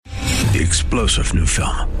The explosive new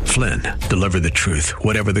film, Flynn, deliver the truth,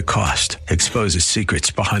 whatever the cost. Exposes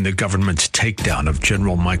secrets behind the government's takedown of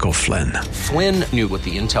General Michael Flynn. Flynn knew what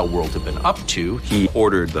the intel world had been up to. He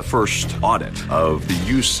ordered the first audit of the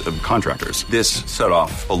use of contractors. This set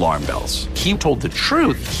off alarm bells. He told the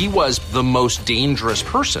truth. He was the most dangerous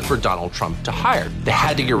person for Donald Trump to hire. They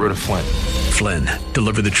had to get rid of Flynn. Flynn,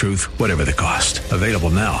 deliver the truth, whatever the cost. Available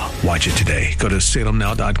now. Watch it today. Go to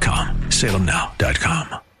salemnow.com.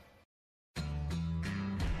 salemnow.com.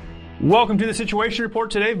 Welcome to the Situation Report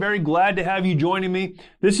today. Very glad to have you joining me.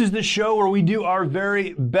 This is the show where we do our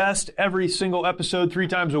very best every single episode 3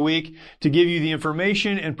 times a week to give you the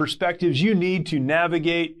information and perspectives you need to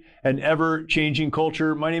navigate an ever-changing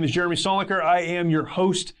culture. My name is Jeremy Sonlicker. I am your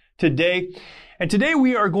host today. And today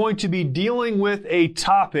we are going to be dealing with a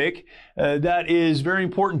topic that is very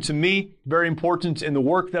important to me, very important in the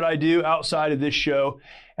work that I do outside of this show,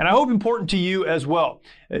 and I hope important to you as well.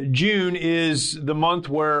 June is the month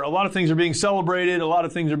where a lot of things are being celebrated, a lot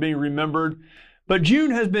of things are being remembered, but June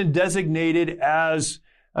has been designated as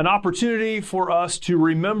an opportunity for us to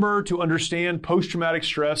remember, to understand post-traumatic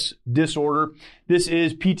stress disorder. This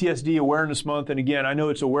is PTSD Awareness Month, and again, I know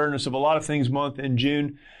it's Awareness of a lot of things month in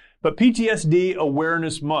June, but PTSD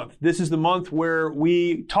Awareness Month. This is the month where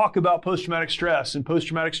we talk about post-traumatic stress and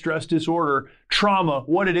post-traumatic stress disorder, trauma,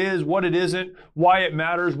 what it is, what it isn't, why it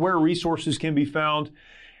matters, where resources can be found.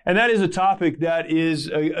 And that is a topic that is,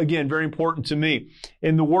 again, very important to me.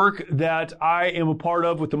 In the work that I am a part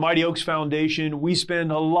of with the Mighty Oaks Foundation, we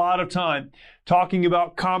spend a lot of time talking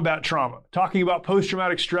about combat trauma, talking about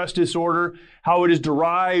post-traumatic stress disorder, how it is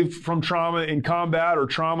derived from trauma in combat or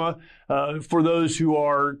trauma for those who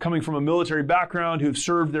are coming from a military background, who have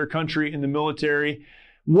served their country in the military,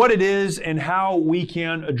 what it is and how we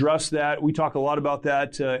can address that. We talk a lot about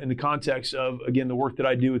that in the context of, again, the work that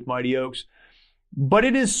I do with Mighty Oaks. But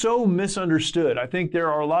it is so misunderstood. I think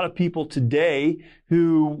there are a lot of people today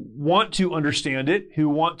who want to understand it, who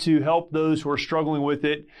want to help those who are struggling with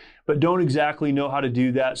it, but don't exactly know how to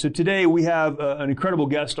do that. So today we have an incredible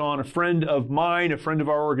guest on, a friend of mine, a friend of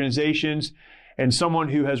our organization's, and someone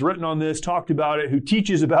who has written on this, talked about it, who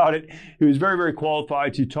teaches about it, who is very, very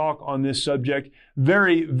qualified to talk on this subject.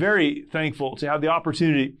 Very, very thankful to have the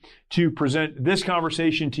opportunity to present this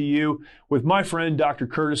conversation to you with my friend, Dr.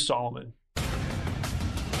 Curtis Solomon.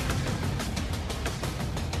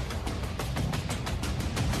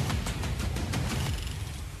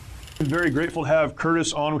 I'm very grateful to have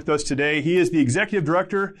Curtis on with us today. He is the executive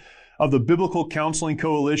director of the Biblical Counseling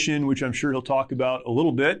Coalition, which I'm sure he'll talk about a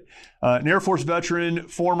little bit. An Air Force veteran,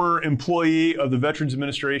 former employee of the Veterans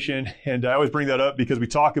Administration. And I always bring that up because we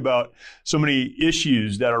talk about so many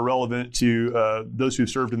issues that are relevant to those who've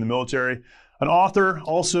served in the military. An author,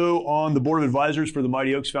 also on the board of advisors for the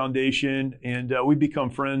Mighty Oaks Foundation. And we've become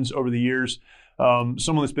friends over the years.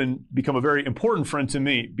 Someone that's become a very important friend to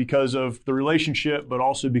me because of the relationship, but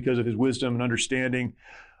also because of his wisdom and understanding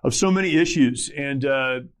of so many issues. And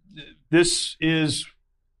this is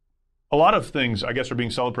a lot of things, I guess, are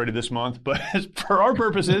being celebrated this month. But for our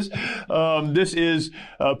purposes, this is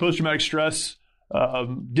post-traumatic stress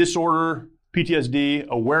disorder, PTSD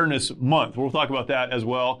Awareness Month. We'll talk about that as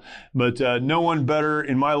well. But no one better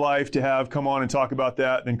in my life to have come on and talk about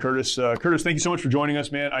that than Curtis. Curtis, thank you so much for joining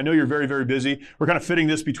us, man. I know you're very, very busy. We're kind of fitting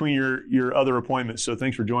this between your other appointments, so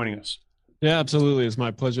thanks for joining us. Yeah, absolutely. It's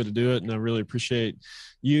my pleasure to do it, and I really appreciate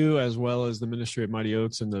you as well as the ministry at Mighty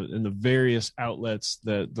Oaks and the various outlets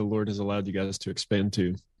that the Lord has allowed you guys to expand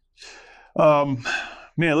to. Man,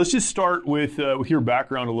 let's just start with your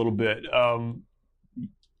background a little bit.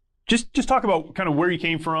 Just talk about kind of where you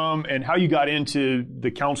came from and how you got into the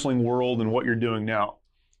counseling world and what you're doing now.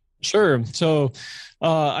 Sure. So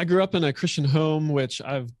I grew up in a Christian home, which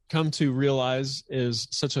I've come to realize is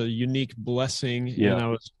such a unique blessing. Yeah. And I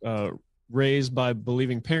was raised by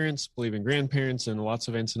believing parents, believing grandparents, and lots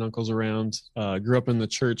of aunts and uncles around. Grew up in the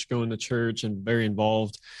church, going to church, and very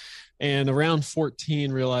involved. And around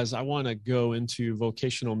 14, realized I want to go into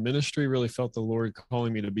vocational ministry, really felt the Lord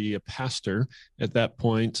calling me to be a pastor at that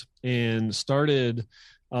point, and started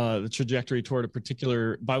the trajectory toward a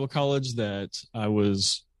particular Bible college that I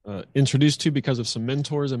was introduced to because of some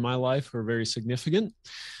mentors in my life who are very significant.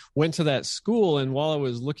 Went to that school, and while I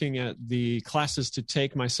was looking at the classes to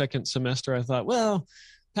take my second semester, I thought, well,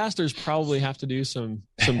 pastors probably have to do some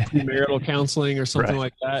premarital counseling or something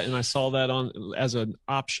like that. And I saw that as an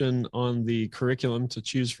option on the curriculum to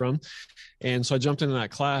choose from. And so I jumped into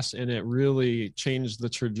that class, and it really changed the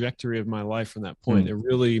trajectory of my life from that point.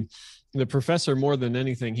 The professor, more than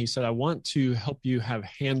anything, he said, I want to help you have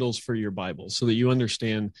handles for your Bible so that you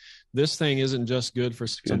understand this thing isn't just good for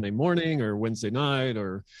Sunday morning or Wednesday night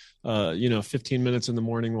or, 15 minutes in the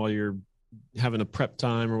morning while you're having a prep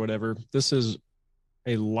time or whatever. This is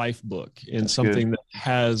a life book and something that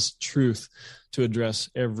has truth to address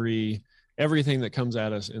everything that comes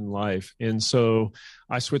at us in life. And so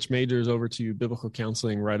I switched majors over to biblical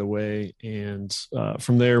counseling right away. And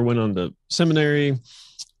from there went on to seminary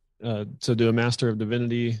to do a Master of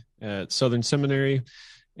Divinity at Southern Seminary.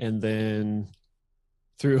 And then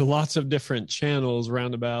through lots of different channels,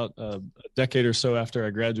 around about a decade or so after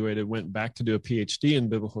I graduated, went back to do a PhD in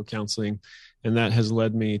biblical counseling. And that has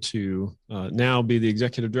led me to now be the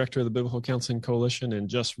executive director of the Biblical Counseling Coalition, and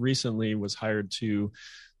just recently was hired to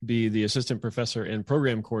be the assistant professor and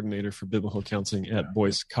program coordinator for biblical counseling at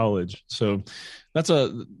Boyce College. So that's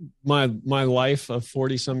my life of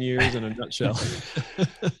 40 some years in a nutshell.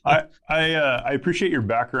 I appreciate your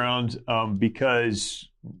background because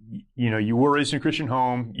you were raised in a Christian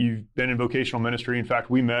home. You've been in vocational ministry. In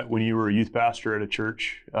fact, we met when you were a youth pastor at a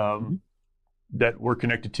church that we're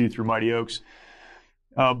connected to through Mighty Oaks.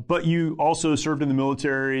 But you also served in the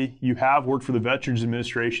military. You have worked for the Veterans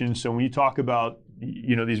Administration. So when you talk about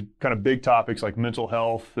these kind of big topics like mental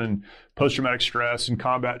health and post-traumatic stress and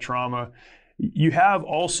combat trauma, you have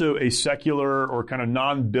also a secular or kind of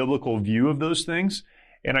non-biblical view of those things.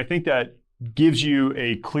 And I think that gives you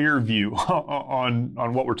a clear view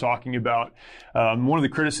on what we're talking about. One of the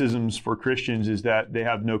criticisms for Christians is that they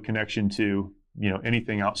have no connection to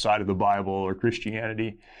anything outside of the Bible or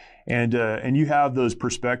Christianity. And you have those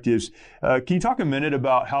perspectives. Can you talk a minute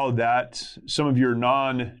about how that some of your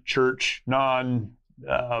non-church,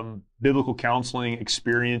 non-biblical counseling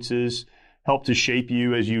experiences helped to shape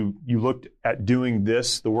you as you looked at doing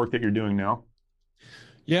the work that you're doing now?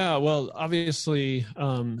 Yeah, well, obviously,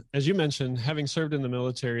 as you mentioned, having served in the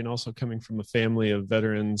military and also coming from a family of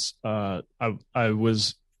veterans, I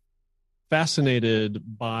was fascinated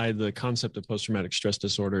by the concept of post-traumatic stress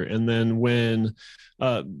disorder. And then when,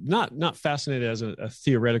 not fascinated as a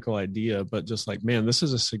theoretical idea, but just like, man, this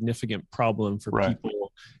is a significant problem for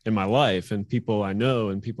people in my life and people I know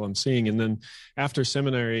and people I'm seeing. And then after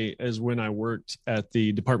seminary is when I worked at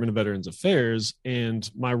the Department of Veterans Affairs, and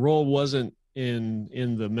my role wasn't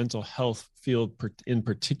in the mental health field in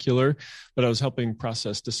particular, but I was helping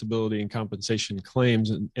process disability and compensation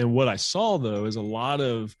claims. And what I saw, though, is a lot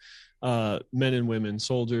of men and women,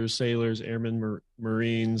 soldiers, sailors, airmen,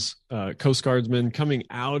 Marines, Coast Guardsmen coming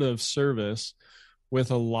out of service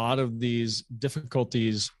with a lot of these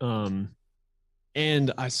difficulties. And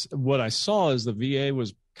what I saw is the VA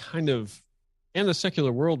was and the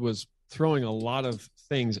secular world was throwing a lot of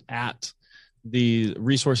things at the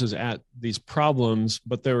resources at these problems,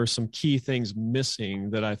 but there were some key things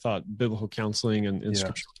missing that I thought biblical counseling and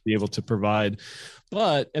scripture would be able to provide.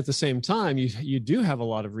 But at the same time, you do have a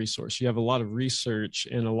lot of resource. You have a lot of research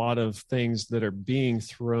and a lot of things that are being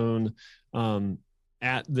thrown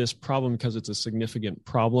at this problem because it's a significant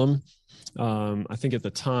problem. I think at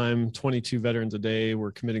the time, 22 veterans a day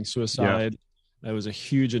were committing suicide. That was a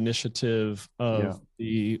huge initiative of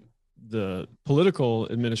the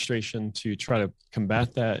political administration to try to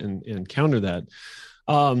combat that and counter that.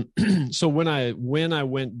 So when I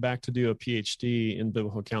went back to do a PhD in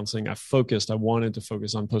biblical counseling, I wanted to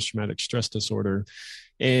focus on post-traumatic stress disorder,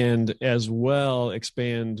 and as well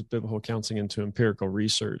expand biblical counseling into empirical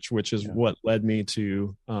research, which is what led me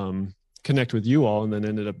to connect with you all, and then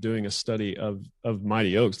ended up doing a study of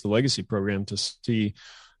Mighty Oaks, the legacy program, to see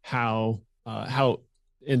how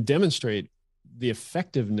and demonstrate the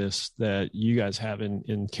effectiveness that you guys have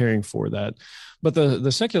in caring for that. But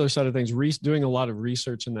the secular side of things, doing a lot of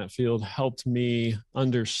research in that field helped me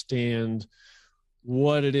understand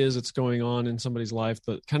what it is that's going on in somebody's life,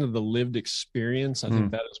 but kind of the lived experience. I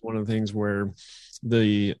think that is one of the things where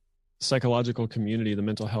the psychological community, the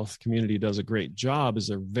mental health community, does a great job, is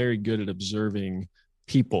they're very good at observing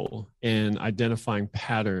people and identifying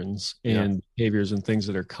patterns and behaviors and things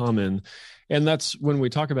that are common. And that's when we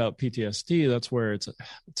talk about PTSD, that's where it's,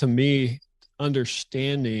 to me,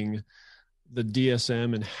 understanding the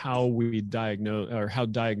DSM and how we diagnose, or how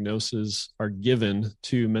diagnoses are given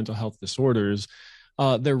to mental health disorders.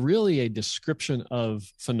 They're really a description of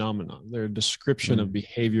phenomena. They're a description of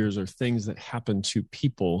behaviors or things that happen to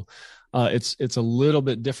people. It's a little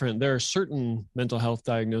bit different. There are certain mental health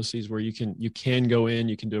diagnoses where you can go in,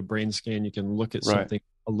 you can do a brain scan, you can look at something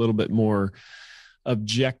a little bit more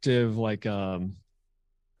objective, like not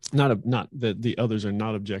that the others are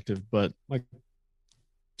not objective, but like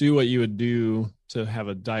do what you would do to have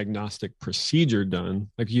a diagnostic procedure done.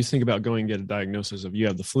 Like you think about going and get a diagnosis of you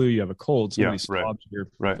have the flu, you have a cold, somebody swabs your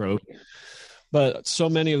throat. But so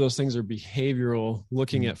many of those things are behavioral,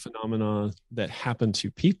 looking at phenomena that happen to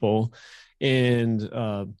people. And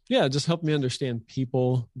just help me understand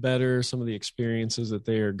people better, some of the experiences that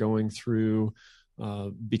they are going through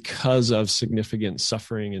because of significant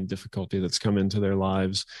suffering and difficulty that's come into their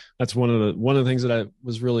lives. That's one of the things that I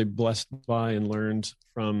was really blessed by and learned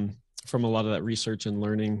from a lot of that research and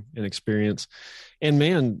learning and experience. And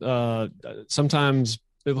man, sometimes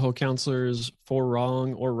biblical counselors, for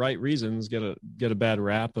wrong or right reasons, get a bad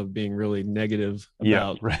rap of being really negative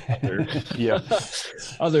about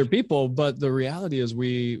other people. But the reality is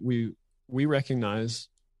we recognize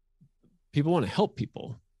people want to help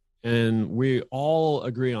people, and we all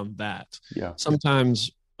agree on that. Yeah.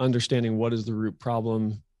 Sometimes understanding what is the root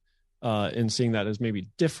problem and seeing that as maybe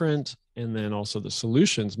different, and then also the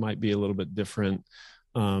solutions might be a little bit different.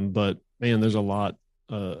 But man, there's a lot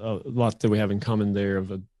that we have in common there,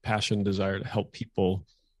 of a passion, desire to help people.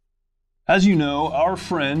 As you know, our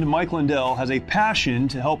friend Mike Lindell has a passion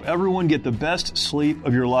to help everyone get the best sleep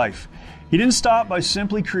of your life. He didn't stop by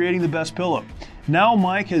simply creating the best pillow. Now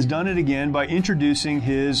Mike has done it again by introducing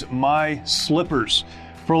his My Slippers.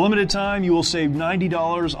 For a limited time, you will save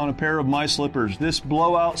 $90 on a pair of My Slippers. This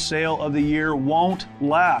blowout sale of the year won't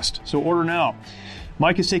last, so order now.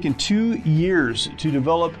 Mike has taken 2 years to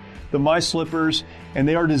develop the My Slippers, and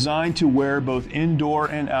they are designed to wear both indoor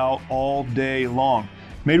and out all day long.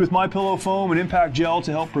 Made with MyPillow foam and impact gel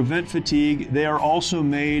to help prevent fatigue, they are also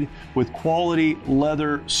made with quality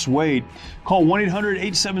leather suede. Call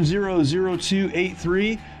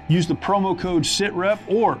 1-800-870-0283. Use the promo code SITREP,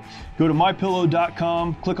 or go to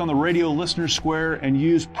mypillow.com, click on the radio listener square, and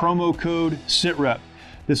use promo code SITREP.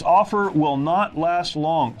 This offer will not last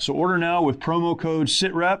long, so order now with promo code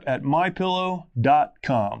SITREP at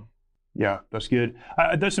mypillow.com. Yeah, that's good.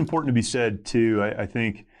 That's important to be said, too. I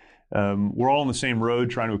think we're all on the same road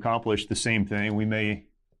trying to accomplish the same thing. We may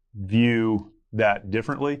view that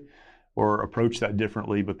differently or approach that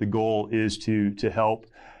differently, but the goal is to help.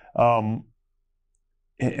 And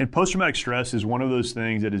post-traumatic stress is one of those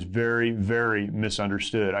things that is very, very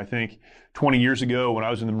misunderstood. I think 20 years ago when I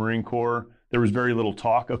was in the Marine Corps, there was very little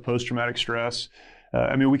talk of post-traumatic stress.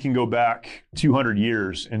 We can go back 200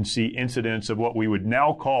 years and see incidents of what we would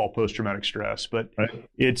now call post-traumatic stress, but right.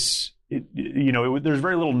 There's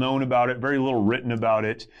very little known about it, very little written about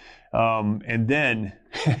it. And then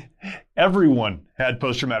everyone had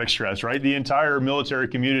post-traumatic stress, right? The entire military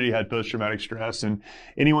community had post-traumatic stress, and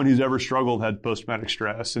anyone who's ever struggled had post-traumatic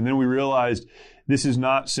stress. And then we realized this is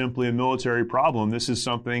not simply a military problem. This is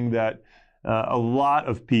something that a lot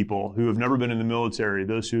of people who have never been in the military,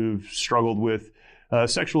 those who've struggled with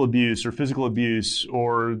sexual abuse or physical abuse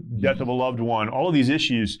or death of a loved one, all of these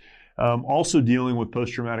issues, also dealing with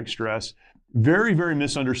post-traumatic stress, very, very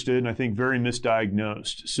misunderstood and I think very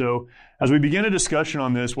misdiagnosed. So as we begin a discussion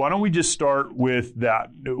on this, why don't we just start with that?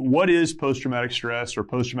 What is post-traumatic stress or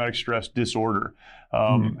post-traumatic stress disorder?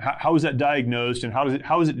 How is that diagnosed, and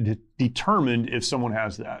how is it determined if someone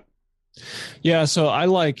has that? Yeah, so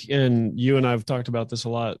and you and I have talked about this a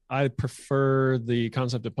lot, I prefer the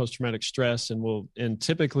concept of post-traumatic stress, and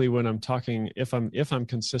typically when I'm talking, if I'm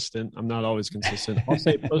consistent, I'm not always consistent, I'll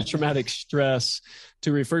say post-traumatic stress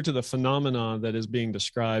to refer to the phenomena that is being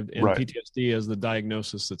described, and right. PTSD as the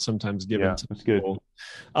diagnosis that's sometimes given to people.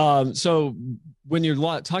 Good. So when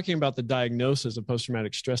you're talking about the diagnosis of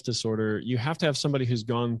post-traumatic stress disorder, you have to have somebody who's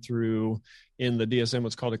gone through, in the DSM,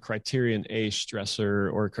 what's called a Criterion A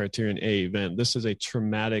stressor or Criterion A event. This is a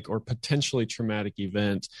traumatic or potentially traumatic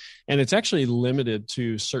event, and it's actually limited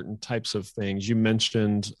to certain types of things. You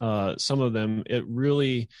mentioned some of them. It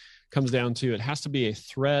really comes down to, it has to be a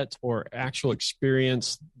threat or actual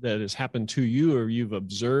experience that has happened to you or you've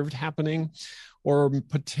observed happening, or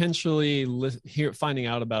potentially finding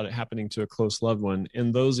out about it happening to a close loved one.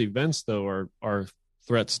 And those events, though, are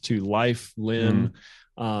threats to life, limb,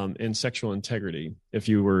 and sexual integrity. If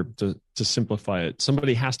you were to simplify it,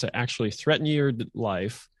 somebody has to actually threaten your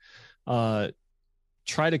life, try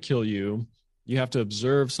to kill you. You have to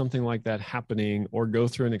observe something like that happening, or go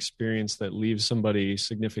through an experience that leaves somebody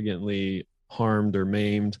significantly harmed or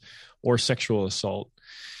maimed, or sexual assault.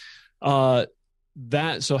 So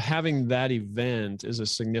having that event is a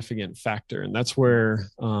significant factor, and that's where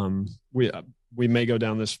we may go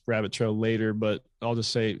down this rabbit trail later. But I'll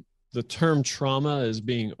just say the term trauma is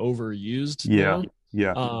being overused now.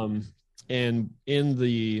 Yeah. And in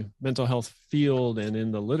the mental health field and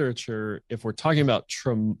in the literature, if we're talking about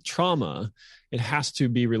trauma, it has to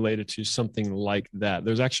be related to something like that.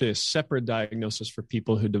 There's actually a separate diagnosis for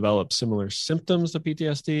people who develop similar symptoms to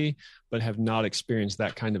PTSD, but have not experienced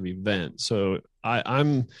that kind of event. So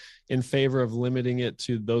I'm in favor of limiting it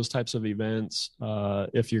to those types of events.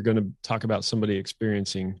 If you're going to talk about somebody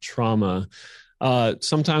experiencing trauma,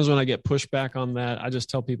 sometimes when I get pushback on that, I just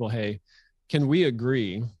tell people, hey, can we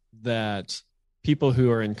agree that people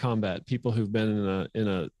who are in combat, people who've been in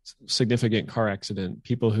a significant car accident,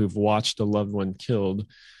 people who've watched a loved one killed,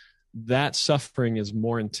 that suffering is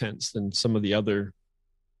more intense than some of the other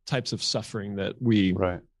types of suffering that we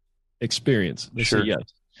experience? They say yes.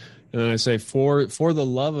 And then I say, for the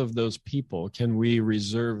love of those people, can we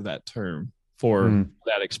reserve that term for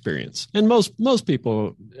that experience? And most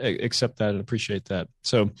people accept that and appreciate that.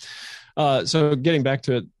 So getting back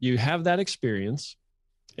to it, you have that experience,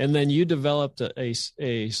 and then you developed a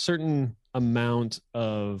certain amount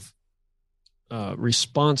of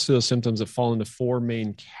response to those symptoms that fall into four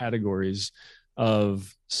main categories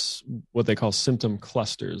of what they call symptom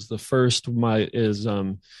clusters. The first is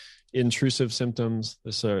intrusive symptoms.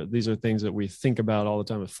 These are things that we think about all the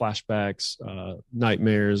time with flashbacks,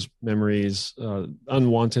 nightmares, memories,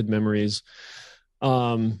 unwanted memories.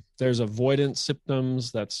 There's avoidance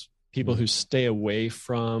symptoms. That's people who stay away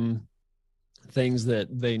from things that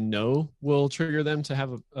they know will trigger them to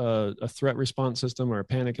have a threat response system or a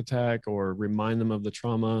panic attack or remind them of the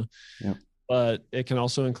trauma. Yep. But it can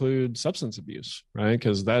also include substance abuse, right?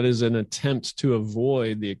 Because that is an attempt to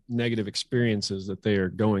avoid the negative experiences that they are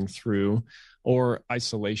going through, or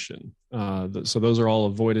isolation. So those are all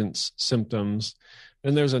avoidance symptoms.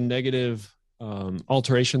 And there's a negative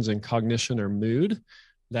alterations in cognition or mood.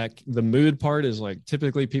 That the mood part is like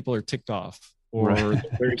typically people are ticked off or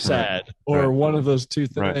very sad or one of those two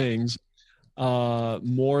things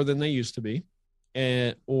more than they used to be,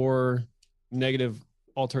 or negative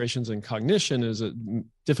alterations in cognition is a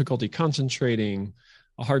difficulty concentrating,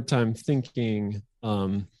 a hard time thinking,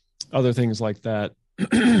 other things like that.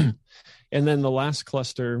 And then the last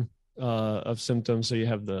cluster of symptoms, so you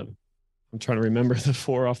have I'm trying to remember the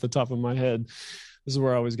four off the top of my head. This is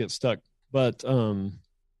where I always get stuck. But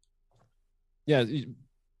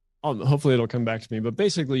hopefully it'll come back to me. But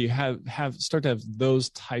basically you start to have those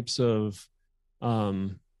types of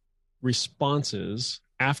responses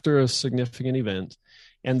after a significant event,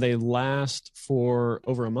 and they last for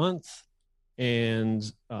over a month, and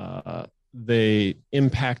they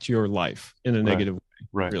impact your life in a negative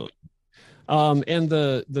way, really. And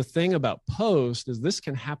the thing about post is this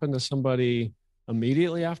can happen to somebody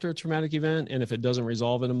immediately after a traumatic event, and if it doesn't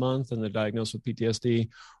resolve in a month and they're diagnosed with PTSD,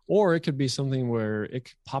 or it could be something where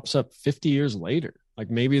it pops up 50 years later. Like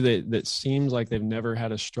maybe that seems like they've never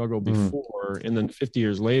had a struggle before, and then 50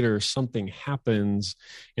 years later something happens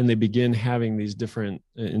and they begin having these different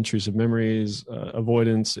intrusive memories,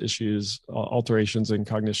 avoidance issues, alterations in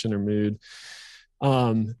cognition or mood,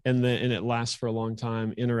 and it lasts for a long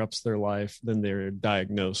time, interrupts their life, then they're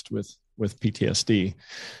diagnosed with PTSD.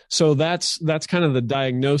 So that's kind of the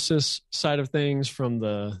diagnosis side of things from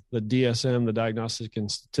the DSM, the Diagnostic and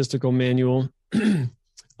Statistical Manual.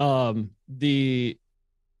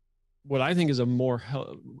 What I think is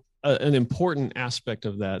an important aspect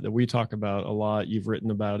of that we talk about a lot, you've written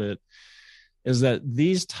about it, is that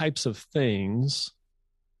these types of things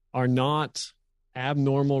are not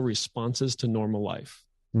abnormal responses to normal life,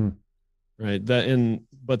 right?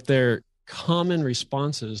 But they're common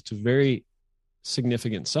responses to very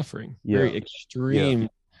significant suffering, very extreme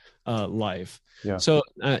life. Yeah. So,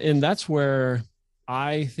 and that's where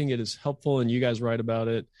I think it is helpful, and you guys write about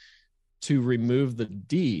it, to remove the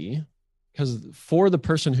D, because for the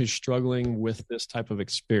person who's struggling with this type of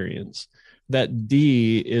experience, that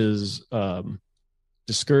D is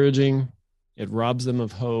discouraging. It robs them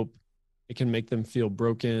of hope. It can make them feel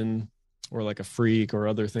broken or like a freak or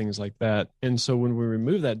other things like that. And so when we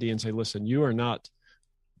remove that D and say, listen, you are not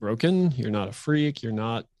broken, you're not a freak, you're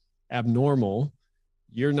not abnormal,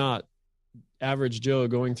 you're not average Joe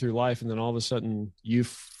going through life and then all of a sudden you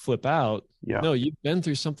flip out. No, you've been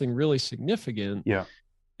through something really significant. Yeah.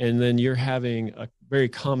 And then you're having a very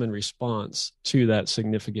common response to that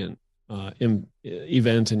significant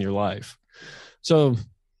event in your life. So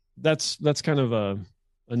that's kind of a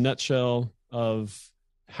nutshell of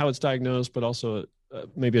how it's diagnosed, but also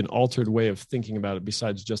maybe an altered way of thinking about it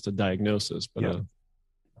besides just a diagnosis, but a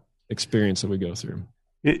experience that we go through.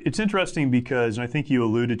 It's interesting because, and I think you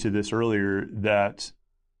alluded to this earlier, that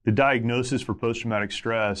the diagnosis for post-traumatic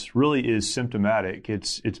stress really is symptomatic.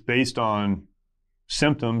 It's based on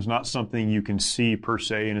symptoms, not something you can see per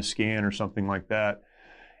se in a scan or something like that.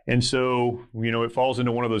 And so, it falls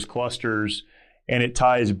into one of those clusters, and it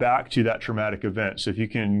ties back to that traumatic event. So if you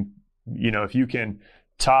can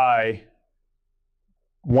tie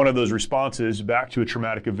one of those responses back to a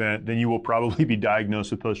traumatic event, then you will probably be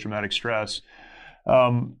diagnosed with post-traumatic stress.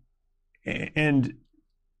 And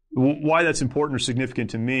why that's important or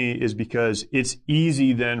significant to me is because it's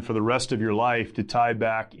easy then for the rest of your life to tie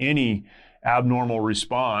back any abnormal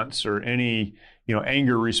response or any,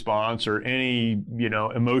 anger response or any,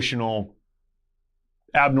 emotional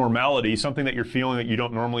abnormality, something that you're feeling that you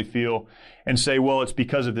don't normally feel, and say, well, it's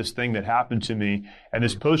because of this thing that happened to me. And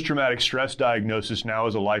this post-traumatic stress diagnosis now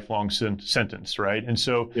is a lifelong sentence, right? And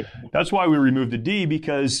so that's why we removed the D,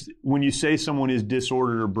 because when you say someone is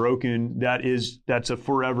disordered or broken, that's a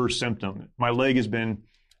forever symptom. My leg has been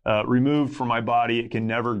removed from my body. It can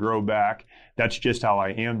never grow back. That's just how I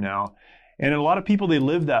am now. And a lot of people, they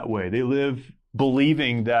live that way. They live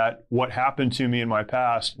believing that what happened to me in my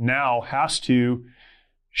past now has to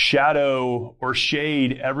shadow or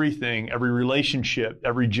shade everything, every relationship,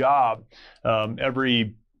 every job,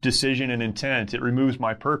 every decision and intent. It removes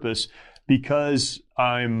my purpose because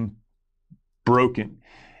I'm broken.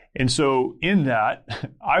 And so in that,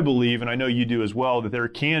 I believe, and I know you do as well, that there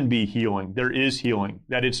can be healing. There is healing,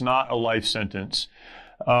 that it's not a life sentence.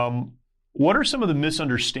 What are some of the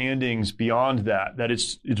misunderstandings beyond that? That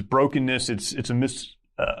it's brokenness, it's a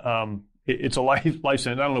life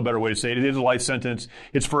sentence. I don't know a better way to say it. It is a life sentence.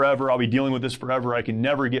 It's forever. I'll be dealing with this forever. I can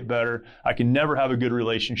never get better. I can never have a good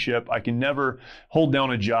relationship. I can never hold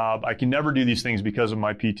down a job. I can never do these things because of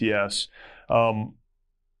my PTS. I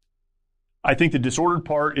think the disordered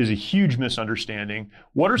part is a huge misunderstanding.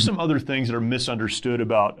 What are some other things that are misunderstood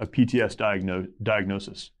about a PTS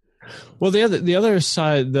diagnosis? Well, the other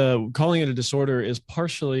side, the calling it a disorder is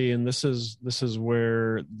partially, and this is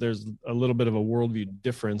where there's a little bit of a worldview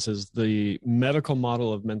difference, is the medical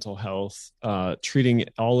model of mental health, treating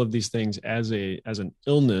all of these things as an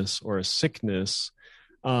illness or a sickness.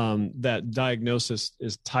 That diagnosis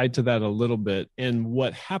is tied to that a little bit. And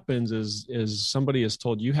what happens is somebody is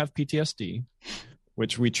told you have PTSD,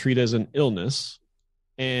 which we treat as an illness,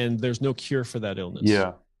 and there's no cure for that illness.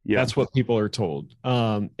 Yeah. That's what people are told.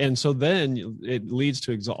 And so then it leads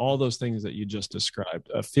to all those things that you just described,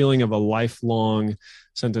 a feeling of a lifelong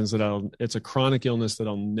sentence that it's a chronic illness that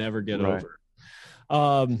I'll never get over.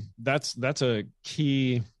 That's a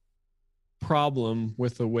key problem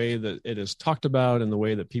with the way that it is talked about and the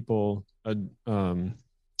way that people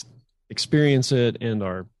experience it and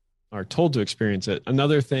are told to experience it.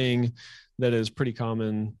 Another thing that is pretty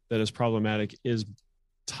common, that is problematic, is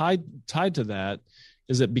tied to that,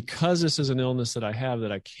 is that because this is an illness that I have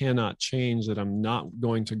that I cannot change, that I'm not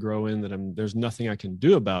going to grow in, that there's nothing I can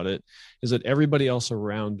do about it, is that everybody else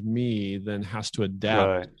around me then has to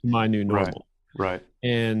adapt to my new normal. Right.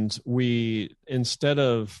 And we, instead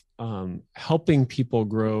of helping people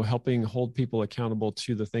grow, helping hold people accountable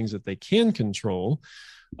to the things that they can control,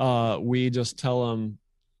 we just tell them,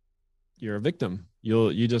 you're a victim.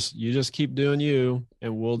 You just keep doing you,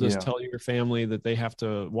 and we'll just tell your family that they have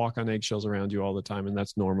to walk on eggshells around you all the time, and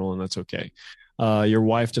that's normal and that's okay. Your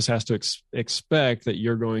wife just has to expect that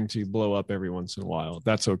you're going to blow up every once in a while.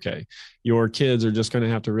 That's okay. Your kids are just going to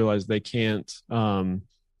have to realize they can't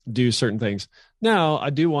do certain things. Now,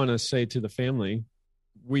 I do want to say to the family,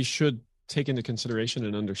 we should take into consideration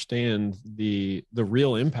and understand the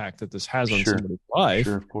real impact that this has on somebody's life,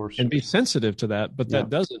 of course, and be sensitive to that. But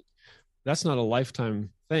that's not a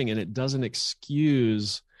lifetime thing, and it doesn't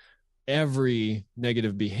excuse every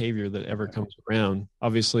negative behavior that ever comes around.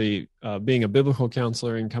 Obviously, being a biblical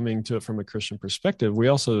counselor and coming to it from a Christian perspective, we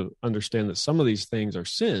also understand that some of these things are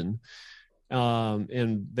sin,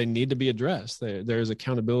 and they need to be addressed. There is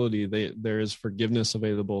accountability. There is forgiveness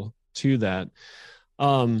available to that.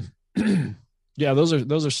 Those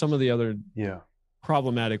are some of the other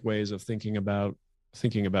problematic ways of thinking about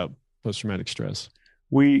post-traumatic stress.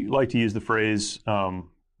 We like to use the phrase,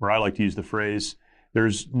 or I like to use the phrase,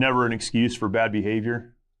 there's never an excuse for bad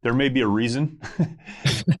behavior. There may be a reason,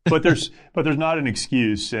 but there's not an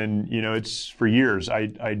excuse. And, it's for years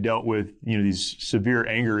I dealt with, these severe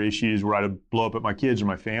anger issues where I'd blow up at my kids or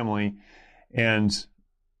my family, and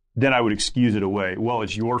then I would excuse it away. Well,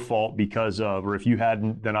 it's your fault because of, or if you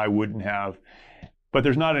hadn't, then I wouldn't have. But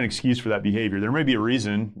there's not an excuse for that behavior. There may be a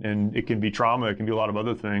reason, and it can be trauma, it can be a lot of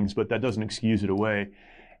other things, but that doesn't excuse it away.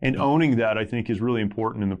 And owning that, I think, is really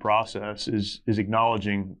important in the process, is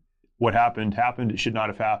acknowledging what happened, it should not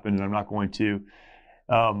have happened, and I'm not going to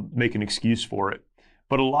make an excuse for it.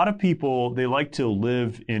 But a lot of people, they like to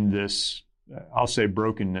live in this I'll say,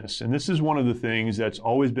 brokenness. And this is one of the things that's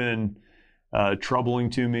always been troubling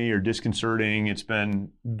to me or disconcerting. It's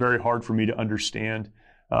been very hard for me to understand.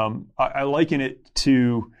 I liken it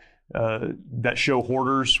to that show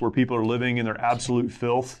Hoarders, where people are living in their absolute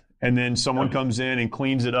filth. And then someone comes in and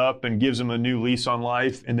cleans it up and gives them a new lease on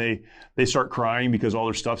life, and they start crying because all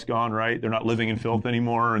their stuff's gone, right? They're not living in filth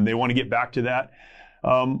anymore, and they want to get back to that.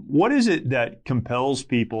 What is it that compels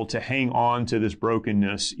people to hang on to this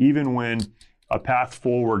brokenness, even when a path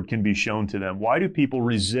forward can be shown to them? Why do people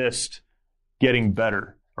resist getting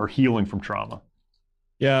better or healing from trauma?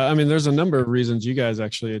 Yeah, I mean, there's a number of reasons you guys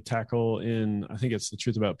actually tackle in, I think it's The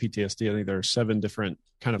Truth About PTSD. I think there are 7 different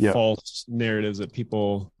kind of false narratives that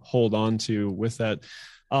people hold on to with that.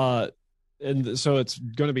 And so it's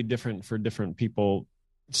going to be different for different people.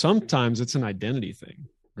 Sometimes it's an identity thing,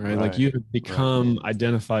 right? Like you become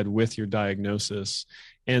identified with your diagnosis.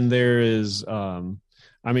 And there is, I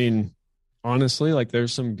mean, honestly, like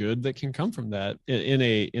there's some good that can come from that in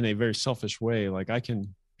a very selfish way. Like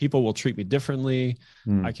people will treat me differently.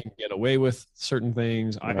 I can get away with certain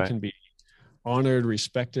things. I can be honored,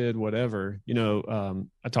 respected, whatever.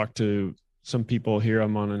 I talked to some people here.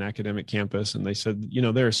 I'm on an academic campus, and they said,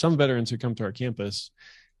 there are some veterans who come to our campus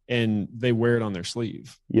and they wear it on their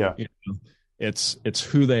sleeve. Yeah. It's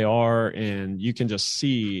who they are, and you can just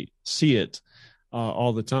see it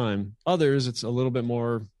all the time. Others, it's a little bit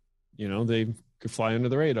more, they could fly under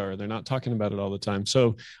the radar. They're not talking about it all the time.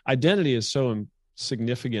 So identity is so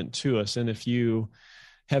significant to us. And if you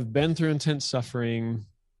have been through intense suffering,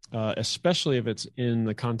 especially if it's in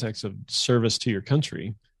the context of service to your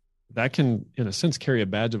country, that can, in a sense, carry a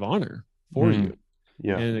badge of honor for you.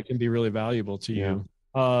 Yeah. And it can be really valuable to you.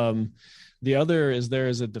 The other is there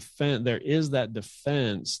is that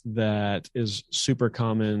defense that is super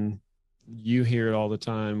common. You hear it all the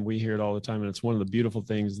time. We hear it all the time. And it's one of the beautiful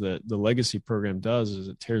things that the Legacy program does is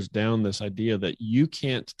it tears down this idea that you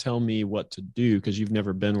can't tell me what to do because you've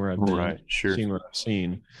never been where I've been, seen what I've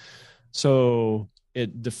seen. So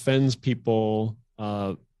it defends people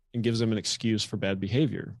and gives them an excuse for bad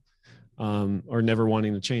behavior or never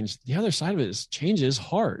wanting to change. The other side of it is change is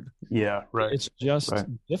hard. Yeah, right. It's just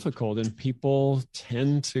difficult, and people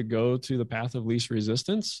tend to go to the path of least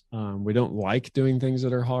resistance. We don't like doing things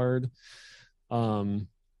that are hard.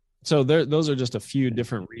 So those are just a few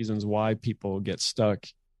different reasons why people get stuck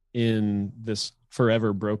in this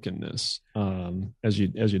forever brokenness, as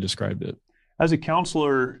you described it. As a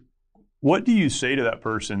counselor, what do you say to that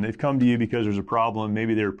person? They've come to you because there's a problem.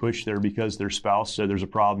 Maybe they were pushed there because their spouse said there's a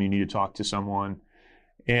problem. You need to talk to someone.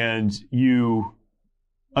 And you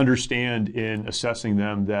understand in assessing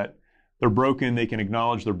them that they're broken. They can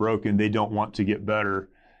acknowledge they're broken. They don't want to get better.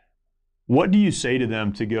 What do you say to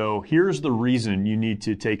them to go, here's the reason you need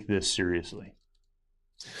to take this seriously?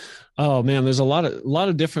 Oh man, there's a lot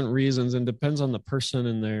of different reasons, and depends on the person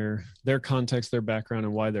and their context, their background,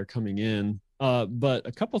 and why they're coming in. But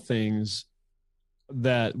a couple things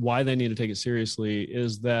that why they need to take it seriously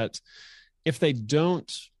is that if they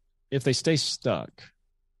stay stuck,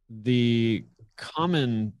 the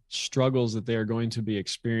common struggles that they are going to be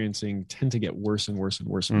experiencing tend to get worse and worse and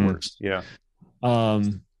worse and worse. Yeah.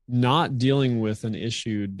 Not dealing with an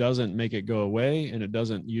issue doesn't make it go away, and it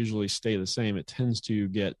doesn't usually stay the same. It tends to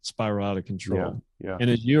get spiral out of control. Yeah. And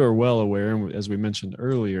as you are well aware, and as we mentioned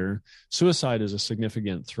earlier, suicide is a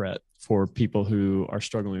significant threat for people who are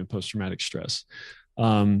struggling with post-traumatic stress.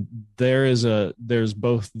 There's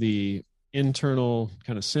both the internal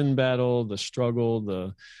kind of sin battle, the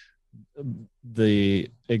struggle, the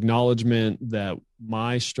acknowledgement that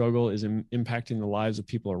my struggle is impacting the lives of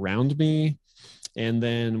people around me. And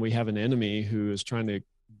then we have an enemy who is trying to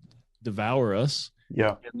devour us.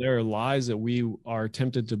 Yeah. And there are lies that we are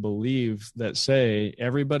tempted to believe that say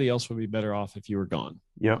everybody else would be better off if you were gone.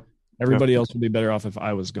 Yeah. Everybody else would be better off if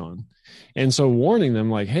I was gone. And so warning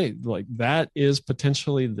them like, hey, like that is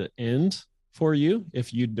potentially the end for you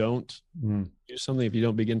if you don't do something, if you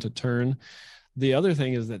don't begin to turn. The other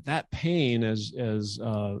thing is that pain, as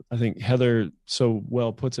I think Heather so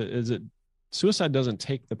well puts it, is it suicide doesn't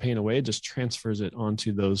take the pain away; it just transfers it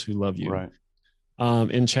onto those who love you. Right.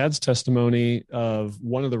 In Chad's testimony of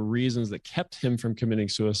one of the reasons that kept him from committing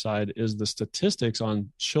suicide is the statistics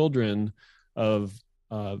on children of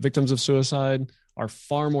victims of suicide are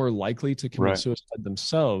far more likely to commit suicide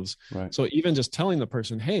themselves. Right. So even just telling the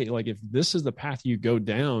person, hey, like if this is the path you go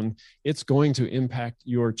down, it's going to impact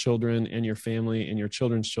your children and your family and your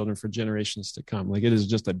children's children for generations to come. Like it is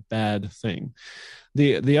just a bad thing.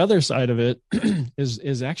 The other side of it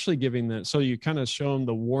is actually giving them, so you kind of show them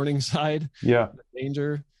the warning side, the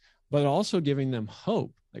danger, but also giving them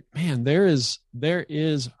hope. like, man, there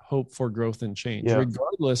is hope for growth and change,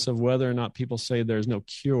 regardless of whether or not people say there's no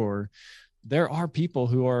cure. There are people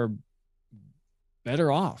who are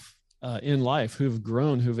better off in life, who've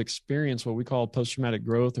grown, who've experienced what we call post-traumatic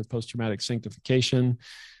growth or post-traumatic sanctification,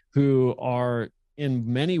 who are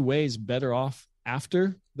in many ways better off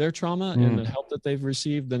after their trauma and the help that they've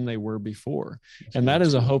received than they were before. And that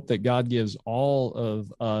is a hope that God gives all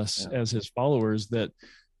of us as his followers, that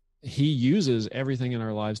he uses everything in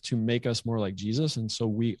our lives to make us more like Jesus. And so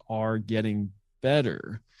we are getting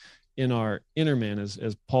better in our inner man, as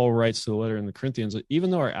Paul writes to the letter in the Corinthians. Even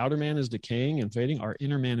though our outer man is decaying and fading, our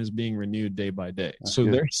inner man is being renewed day by day. That's so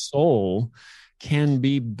good. Their soul can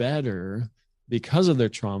be better because of their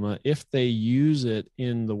trauma if they use it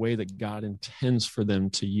in the way that God intends for them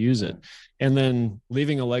to use it. And then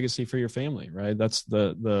leaving a legacy for your family, right? That's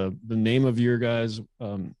the name of your guys'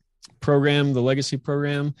 program. The legacy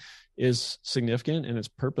program is significant and it's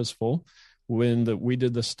purposeful. When we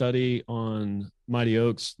did the study on Mighty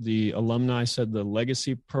Oaks, the alumni said the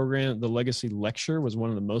legacy program, the legacy lecture, was one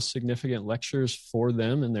of the most significant lectures for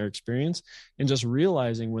them in their experience. And just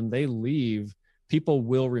realizing when they leave, people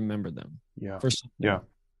will remember them.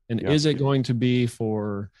 Is it going to be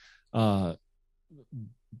for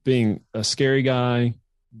being a scary guy,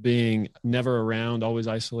 being never around, always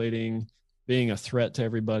isolating, being a threat to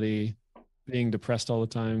everybody, being depressed all the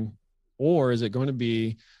time? Or is it going to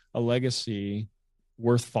be a legacy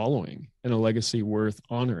worth following and a legacy worth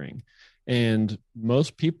honoring? And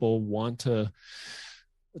most people want to,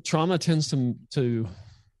 trauma tends to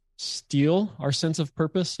steal our sense of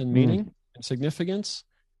purpose and meaning and significance.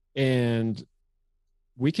 And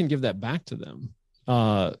we can give that back to them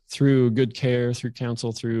through good care, through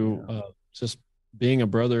counsel, through just being a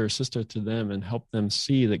brother or sister to them, and help them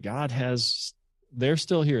see that God they're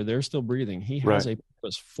still here. They're still breathing. He has a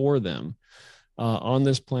purpose for them on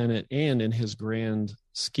this planet and in his grand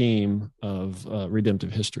scheme of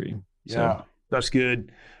redemptive history. Yeah, that's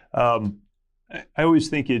good. I always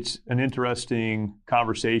think it's an interesting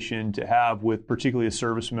conversation to have with particularly a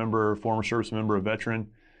service member, former service member, a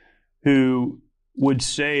veteran, who would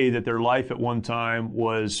say that their life at one time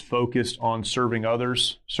was focused on serving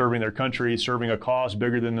others, serving their country, serving a cause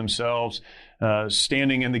bigger than themselves,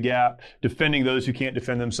 standing in the gap, defending those who can't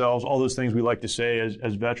defend themselves, all those things we like to say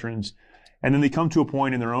as veterans. And then they come to a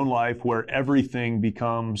point in their own life where everything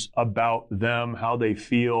becomes about them, how they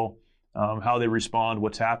feel, how they respond,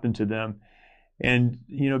 what's happened to them. And,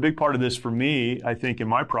 a big part of this for me, I think in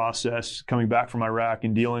my process, coming back from Iraq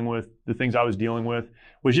and dealing with the things I was dealing with,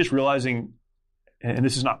 was just realizing, and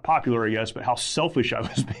this is not popular, I guess, but how selfish I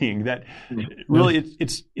was being, that really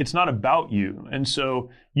it's not about you. And so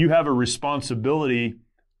you have a responsibility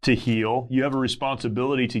to heal. You have a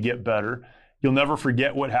responsibility to get better. You'll never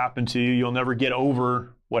forget what happened to you. You'll never get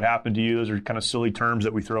over what happened to you. Those are kind of silly terms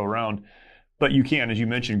that we throw around. But you can, as you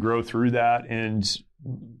mentioned, grow through that and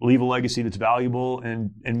leave a legacy that's valuable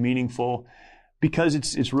and meaningful, because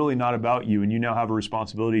it's really not about you. And you now have a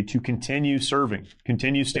responsibility to continue serving,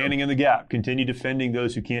 continue standing in the gap, continue defending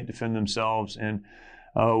those who can't defend themselves. And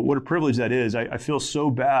what a privilege that is. I feel so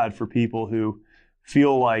bad for people who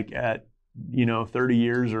feel like at 30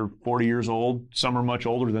 years or 40 years old, some are much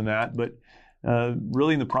older than that, but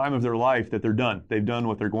really in the prime of their life, that they're done. They've done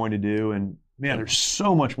what they're going to do. And man, there's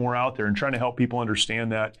so much more out there, and trying to help people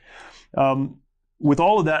understand that. With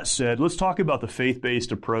all of that said, let's talk about the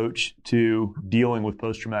faith-based approach to dealing with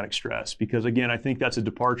post-traumatic stress, because again, I think that's a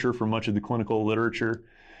departure from much of the clinical literature.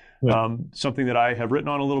 Something that I have written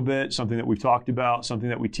on a little bit, something that we've talked about, something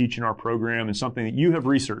that we teach in our program, and something that you have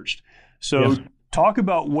researched. So talk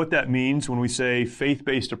about what that means when we say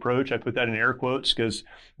faith-based approach. I put that in air quotes because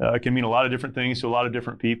it can mean a lot of different things to a lot of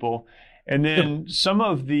different people. And then some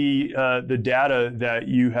of the data that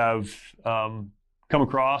you have come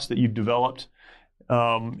across, that you've developed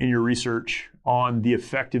in your research on the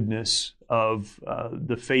effectiveness of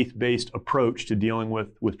the faith-based approach to dealing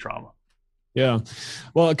with trauma. Yeah.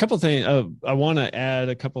 Well, a couple of things. I want to add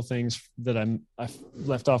a couple of things that I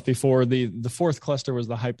left off before. The fourth cluster was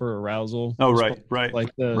the hyperarousal. Oh, right. Like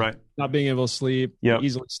not being able to sleep,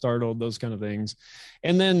 easily startled, those kind of things.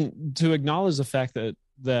 And then to acknowledge the fact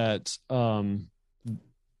that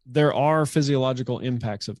there are physiological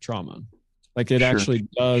impacts of trauma. Like it actually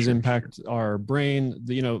does impact our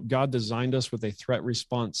brain. God designed us with a threat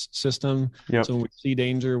response system. So when we see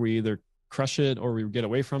danger, we either crush it or we get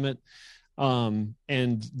away from it.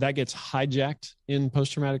 And that gets hijacked in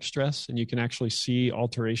post-traumatic stress, and you can actually see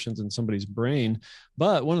alterations in somebody's brain.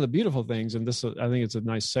 But one of the beautiful things, and this, I think it's a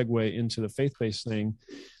nice segue into the faith-based thing,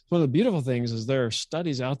 one of the beautiful things is there are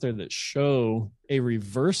studies out there that show a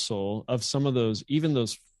reversal of some of those, even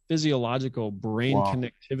those physiological brain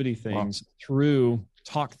connectivity things through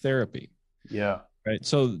talk therapy. Yeah. Right.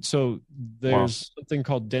 So there's something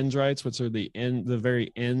called dendrites, which are the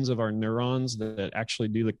very ends of our neurons that actually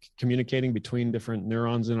do the communicating between different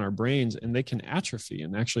neurons in our brains, and they can atrophy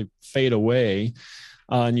and actually fade away.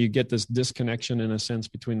 And you get this disconnection in a sense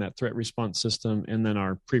between that threat response system and then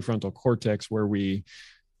our prefrontal cortex, where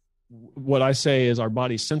what I say is our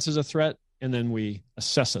body senses a threat and then we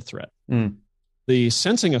assess a threat. The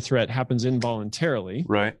sensing a threat happens involuntarily.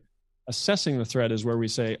 Right. Assessing the threat is where we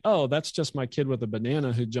say, oh, that's just my kid with a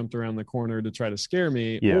banana who jumped around the corner to try to scare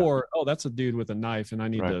me. Or, oh, that's a dude with a knife and I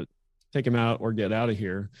need to take him out or get out of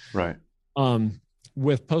here. Right.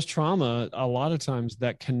 With post-trauma, a lot of times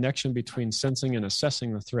that connection between sensing and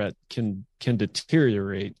assessing the threat can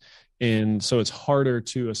deteriorate. And so it's harder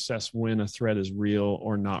to assess when a threat is real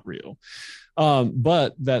or not real.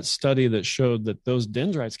 But that study that showed that those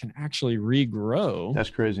dendrites can actually regrow. That's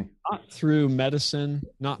crazy. Not through medicine,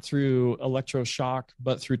 not through electroshock,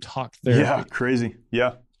 but through talk therapy. Yeah, crazy.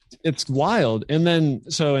 Yeah. It's wild. And then,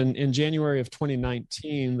 so in January of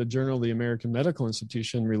 2019, the Journal of the American Medical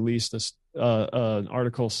Institution released an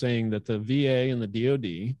article saying that the VA and the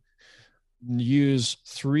DoD use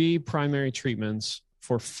 3 primary treatments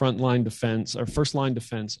for frontline defense or first line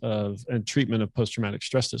defense of and treatment of post-traumatic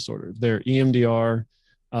stress disorder. They're EMDR,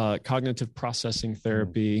 cognitive processing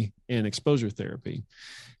therapy, and exposure therapy.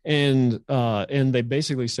 And they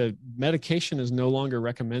basically said medication is no longer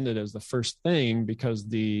recommended as the first thing because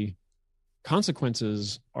the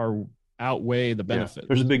consequences outweigh the benefit. Yeah,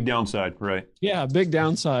 there's a big downside, right? Yeah, big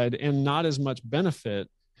downside and not as much benefit.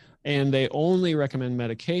 And they only recommend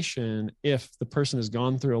medication if the person has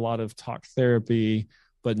gone through a lot of talk therapy,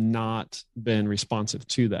 but not been responsive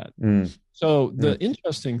to that. So the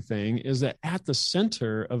interesting thing is that at the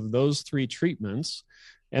center of those 3 treatments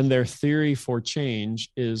and their theory for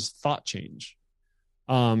change is thought change.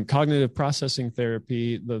 Cognitive processing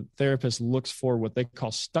therapy, the therapist looks for what they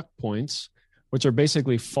call stuck points, which are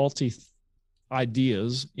basically faulty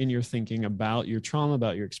ideas in your thinking about your trauma,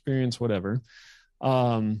 about your experience, whatever.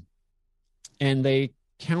 And they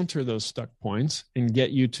counter those stuck points and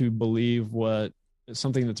get you to believe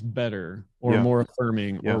something that's better or more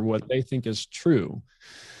affirming or what they think is true.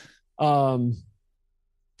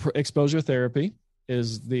 Exposure therapy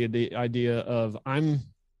is the idea of I'm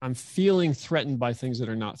feeling threatened by things that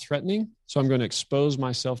are not threatening. So I'm going to expose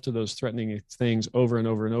myself to those threatening things over and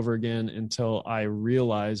over and over again until I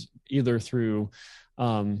realize, either through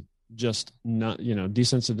just not,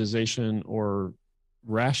 desensitization or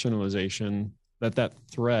rationalization, that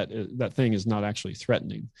thing is not actually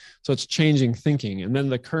threatening. So it's changing thinking. And then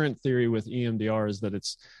the current theory with EMDR is that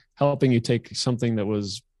it's helping you take something that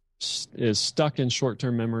is stuck in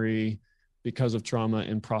short-term memory because of trauma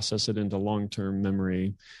and process it into long-term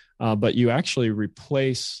memory. But you actually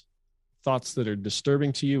replace thoughts that are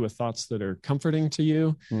disturbing to you with thoughts that are comforting to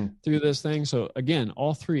you through this thing. So again,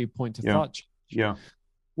 all 3 point to thought change. Yeah.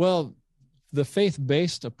 Well, the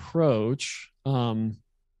faith-based approach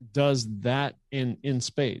does that in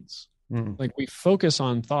spades. Like we focus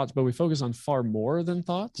on thoughts, but we focus on far more than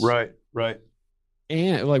thoughts. Right.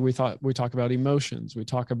 And like we talk about emotions, we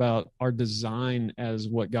talk about our design as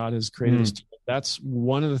what God has created us to. That's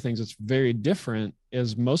one of the things that's very different,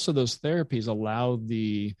 is most of those therapies allow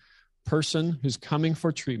the person who's coming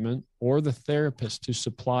for treatment or the therapist to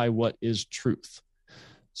supply what is truth.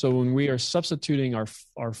 So when we are substituting our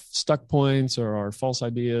stuck points or our false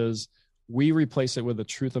ideas, we replace it with the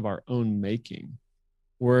truth of our own making.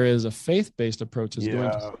 Whereas a faith-based approach is going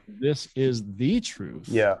to say, this is the truth.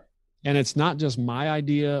 Yeah. And it's not just my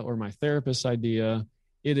idea or my therapist's idea.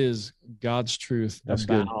 It is God's truth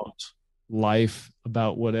about life,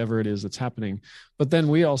 about whatever it is that's happening. But then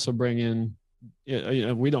we also bring in,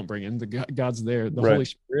 we don't bring in, God's there, the Holy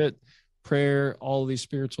Spirit, prayer, all of these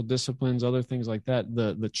spiritual disciplines, other things like that.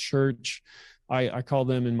 The church, I call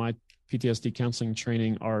them in my PTSD counseling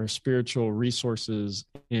training, are spiritual resources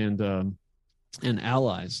and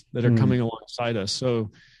allies that are coming alongside us. So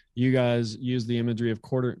you guys use the imagery of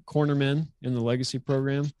cornermen in the legacy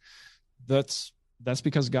program. That's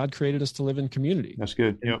because God created us to live in community. That's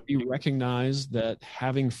good. Yep. We recognize that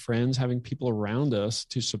having friends, having people around us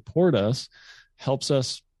to support us helps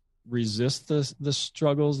us resist the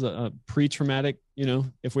struggles, the pre-traumatic,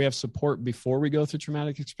 if we have support before we go through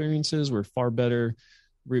traumatic experiences, we're far better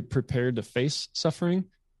prepared to face suffering.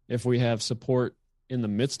 If we have support in the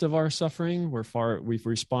midst of our suffering, we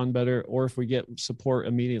respond better. Or if we get support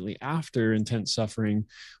immediately after intense suffering,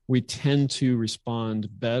 we tend to respond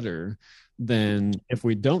better. than if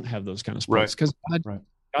we don't have those kind of sports. Because Right.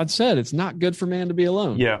 God said it's not good for man to be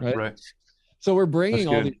alone. Yeah, right. right. So we're bringing That's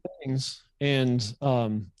all good. these things, and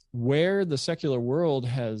where the secular world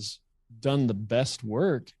has done the best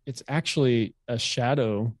work, it's actually a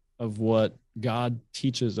shadow of what God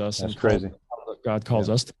teaches us. That's and crazy. what God calls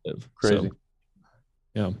us to live. Crazy. So,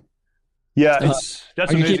 yeah. Yeah, That's I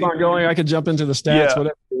can amazing. keep on going. I could jump into the stats, Yeah.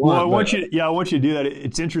 whatever you Well, want. I want you to do that.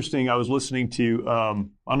 It's interesting. I was listening to, I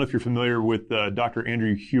don't know if you're familiar with Dr.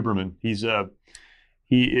 Andrew Huberman. He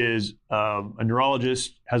is a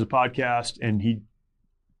neurologist, has a podcast, and he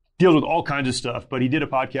deals with all kinds of stuff. But he did a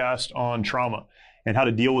podcast on trauma and how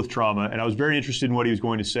to deal with trauma. And I was very interested in what he was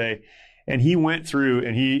going to say. And he went through,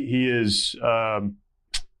 and he is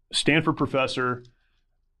Stanford professor.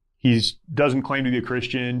 He doesn't claim to be a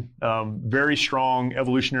Christian, very strong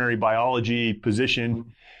evolutionary biology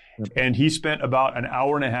position. And he spent about an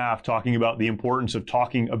hour and a half talking about the importance of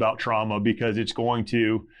talking about trauma because it's going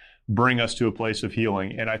to bring us to a place of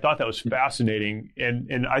healing. And I thought that was fascinating.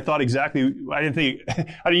 And I thought exactly, I didn't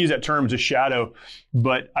use that term as a shadow,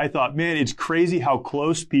 but I thought, man, it's crazy how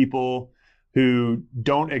close people who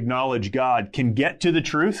don't acknowledge God can get to the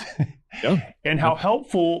truth. Yeah. And how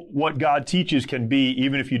helpful what God teaches can be,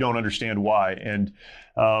 even if you don't understand why. And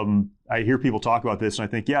I hear people talk about this, and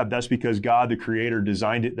I think, yeah, that's because God, the Creator,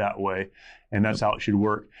 designed it that way, and that's how it should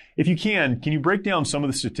work. If you can you break down some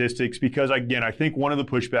of the statistics? Because, again, I think one of the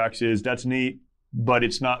pushbacks is that's neat, but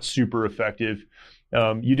it's not super effective.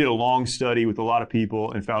 You did a long study with a lot of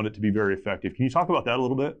people and found it to be very effective. Can you talk about that a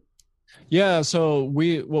little bit? Yeah. So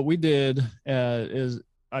what we did is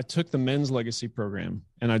I took the men's legacy program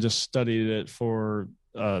and I just studied it for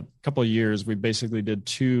a couple of years. We basically did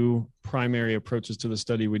two primary approaches to the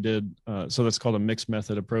study. We did, so that's called a mixed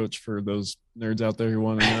method approach for those nerds out there who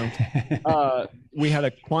want to know. We had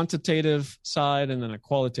a quantitative side and then a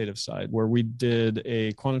qualitative side where we did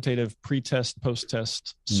a quantitative pre-test,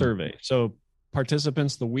 post-test survey. So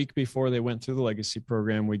participants, the week before they went through the legacy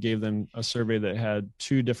program, we gave them a survey that had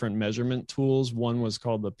two different measurement tools. One was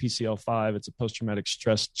called the PCL-5. It's a post-traumatic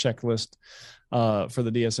stress checklist for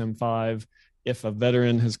the DSM-5. If a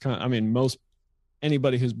veteran has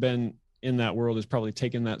anybody who's been in that world has probably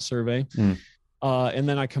taken that survey. And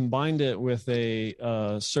then I combined it with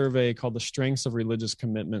a survey called the Strengths of Religious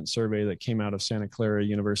Commitment survey that came out of Santa Clara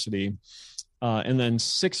University. And then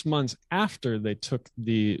 6 months after they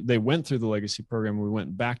went through the legacy program, we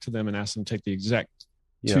went back to them and asked them to take the exact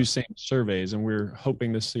two same surveys. And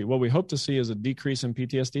what we hope to see is a decrease in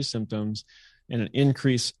PTSD symptoms and an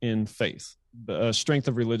increase in faith. The strength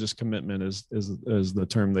of religious commitment is the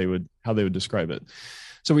term how they would describe it.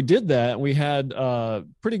 So we did that. We had a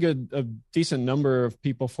decent number of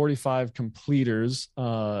people, 45 completers.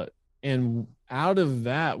 And out of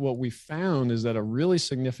that, what we found is that a really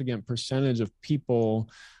significant percentage of people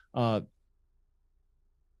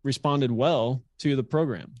responded well to the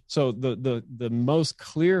program. So the most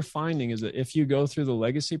clear finding is that if you go through the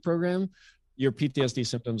legacy program, your PTSD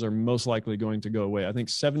symptoms are most likely going to go away. I think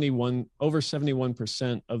over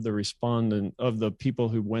 71% of the people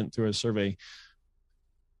who went through a survey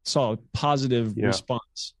saw a positive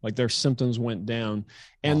response, like their symptoms went down.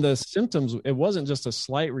 And the symptoms, it wasn't just a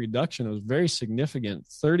slight reduction, it was very significant.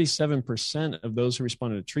 37% of those who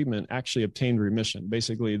responded to treatment actually obtained remission.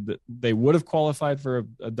 Basically, they would have qualified for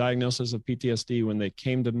a diagnosis of PTSD when they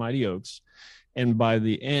came to Mighty Oaks. And by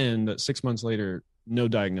the end, 6 months later, no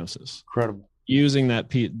diagnosis. Incredible. Using that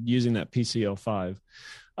PCL-5.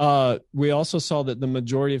 We also saw that the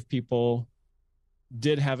majority of people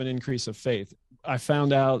did have an increase of faith. I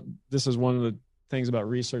found out, this is one of the things about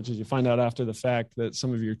research, is you find out after the fact that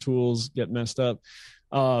some of your tools get messed up.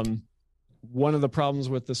 One of the problems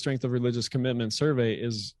with the Strength of Religious Commitment survey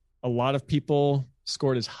is a lot of people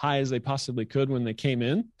scored as high as they possibly could when they came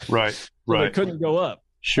in. Right. They couldn't go up.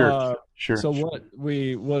 Sure. So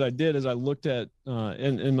what I did is I looked at,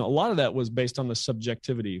 and a lot of that was based on the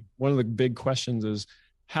subjectivity. One of the big questions is,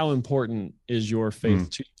 how important is your faith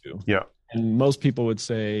to you? Yeah. And most people would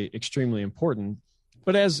say extremely important.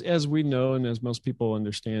 But as we know, and as most people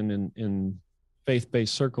understand in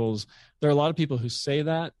faith-based circles, there are a lot of people who say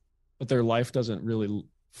that, but their life doesn't really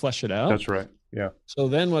flesh it out. That's right. Yeah. So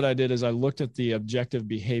then what I did is I looked at the objective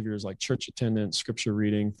behaviors like church attendance, scripture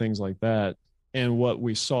reading, things like that. And what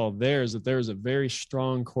we saw there is that there is a very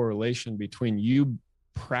strong correlation between you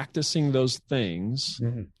practicing those things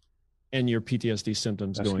and your PTSD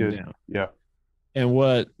symptoms going down. Yeah. And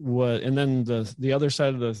and then the other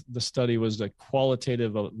side of the study was the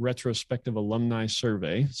qualitative retrospective alumni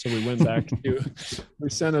survey. So we went back we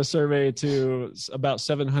sent a survey to about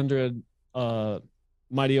 700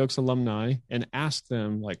 Mighty Oaks alumni and asked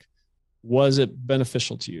them, like, was it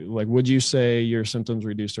beneficial to you? Like, would you say your symptoms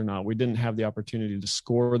reduced or not? We didn't have the opportunity to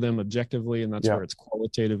score them objectively, and that's where it's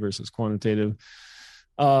qualitative versus quantitative.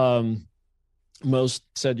 Most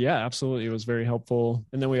said, yeah, absolutely. It was very helpful.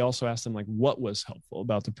 And then we also asked them, like, what was helpful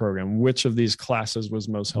about the program? Which of these classes was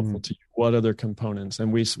most helpful to you? What other components?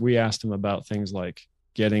 And we asked them about things like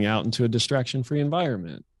getting out into a distraction-free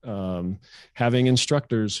environment, having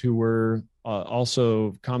instructors who were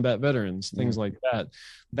also combat veterans, things like that.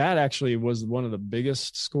 That actually was one of the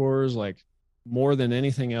biggest scores, like more than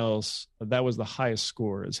anything else. That was the highest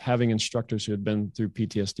score, is having instructors who had been through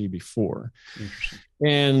PTSD before.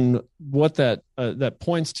 And what that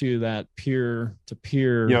points to, that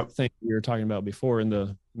peer-to-peer thing we were talking about before. In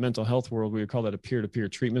the mental health world, we would call that a peer-to-peer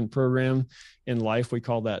treatment program. In life, we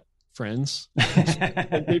call that friends.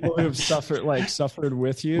 People who have suffered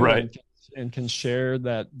with you, right, and can share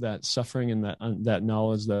that suffering and that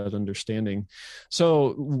knowledge, that understanding.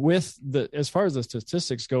 So with as far as the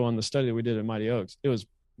statistics go on the study that we did at Mighty Oaks, it was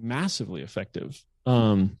massively effective.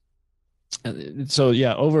 So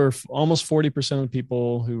yeah, over almost 40% of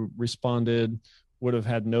people who responded would have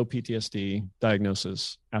had no PTSD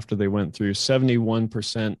diagnosis after they went through.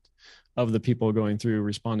 71% of the people going through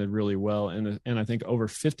responded really well. And I think over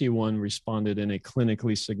 51 responded in a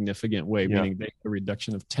clinically significant way, meaning they had a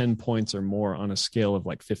reduction of 10 points or more on a scale of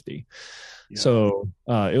like 50. So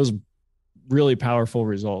it was really powerful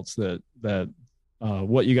results that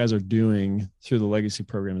what you guys are doing through the Legacy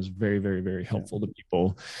program is very, very, very helpful to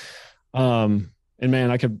people. And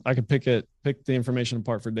man, I could pick the information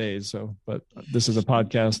apart for days. So, but this is a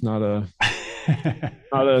podcast, not a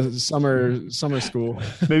summer school.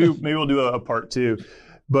 maybe we'll do a part two.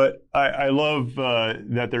 But I love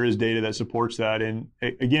that there is data that supports that. And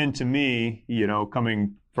again, to me,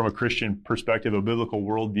 coming from a Christian perspective, a biblical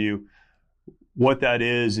worldview, what that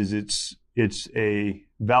is it's a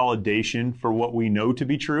validation for what we know to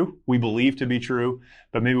be true, we believe to be true,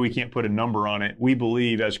 but maybe we can't put a number on it. We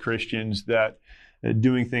believe as Christians that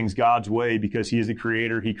doing things God's way, because he is the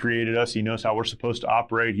creator, he created us, he knows how we're supposed to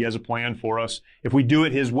operate, he has a plan for us. If we do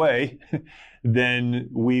it his way, then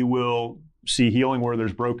we will see healing where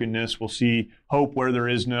there's brokenness, we'll see hope where there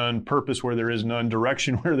is none, purpose where there is none,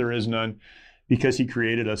 direction where there is none, because he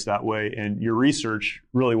created us that way. And your research,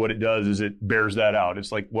 really what it does is it bears that out.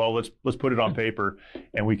 It's like, well, let's put it on paper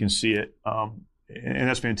and we can see it. And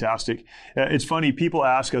that's fantastic. It's funny, people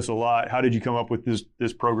ask us a lot, how did you come up with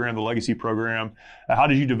this program, the Legacy program? How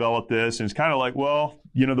did you develop this? And it's kind of like, well,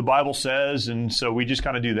 the Bible says, and so we just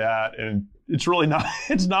kind of do that. And it's really not,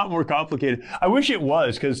 it's not more complicated. I wish it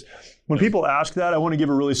was, because when people ask that, I want to give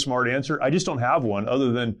a really smart answer. I just don't have one,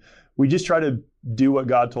 other than we just try to do what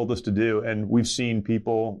God told us to do. And we've seen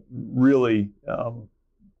people really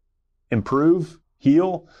improve,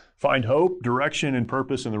 heal, find hope, direction, and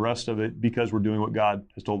purpose, and the rest of it, because we're doing what God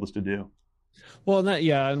has told us to do. Well,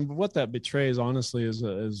 and what that betrays, honestly,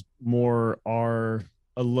 is more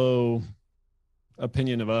a low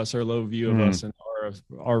opinion of us, or low view of us, and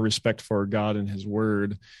our respect for God and his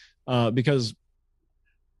word, because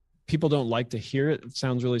people don't like to hear it. It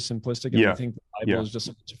sounds really simplistic, and I think the Bible is just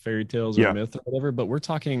a bunch of fairy tales or myth or whatever, but we're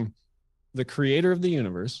talking the creator of the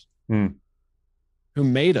universe, who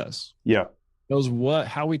made us, knows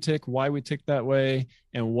how we tick, why we tick that way,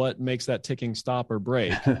 and what makes that ticking stop or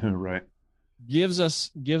break. Right. Gives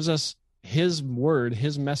us his word,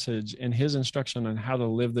 his message, and his instruction on how to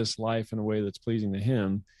live this life in a way that's pleasing to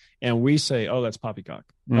him. And we say, oh, that's poppycock.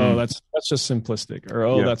 Oh, that's just simplistic.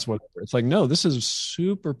 Or, that's whatever. It's like, no, this is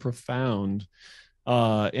super profound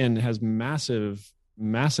and has massive,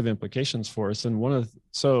 massive implications for us. And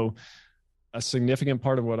so a significant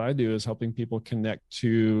part of what I do is helping people connect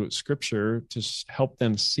to Scripture to help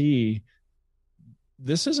them see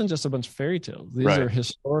this isn't just a bunch of fairy tales. These are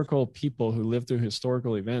historical people who live through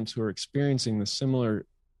historical events who are experiencing the similar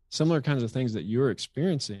kinds of things that you're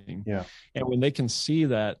experiencing. Yeah. And when they can see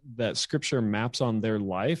that Scripture maps on their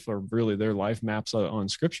life, or really their life maps on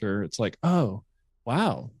Scripture, it's like, oh,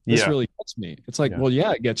 wow, this really gets me. It's like, well,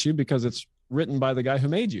 yeah, it gets you because it's written by the guy who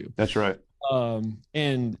made you. That's right.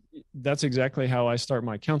 And that's exactly how I start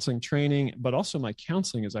my counseling training. But also my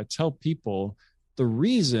counseling is I tell people the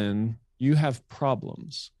reason you have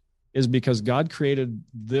problems is because God created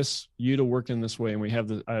you to work in this way. And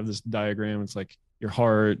I have this diagram. It's like your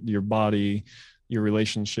heart, your body, your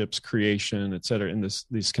relationships, creation, et cetera, in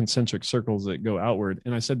these concentric circles that go outward.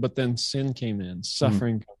 And I said, but then sin came in,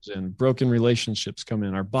 suffering comes in, broken relationships come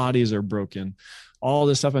in, our bodies are broken, all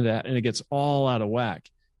this stuff and that, and it gets all out of whack.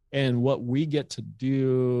 And what we get to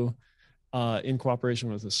do in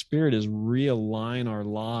cooperation with the Spirit is realign our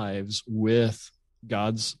lives with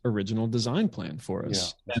God's original design plan for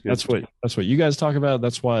us. Yeah, that's what you guys talk about.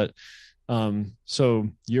 That's what, so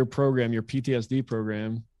your program, your PTSD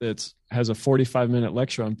program, that has a 45-minute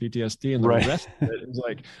lecture on PTSD, and the rest of it is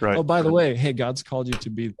like, oh, by the way, hey, God's called you to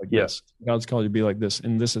be like this. God's called you to be like this.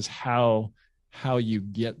 And this is how you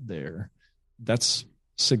get there. That's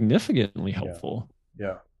significantly helpful.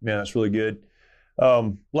 Yeah. Man, that's really good.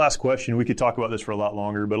 Last question. We could talk about this for a lot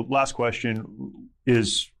longer, but last question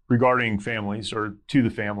is regarding families, or to the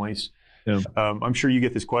families. Yeah. I'm sure you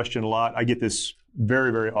get this question a lot. I get this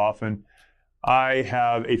very, very often. I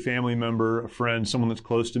have a family member, a friend, someone that's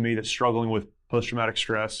close to me that's struggling with post-traumatic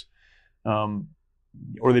stress, or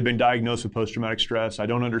they've been diagnosed with post-traumatic stress. I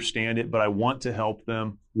don't understand it, but I want to help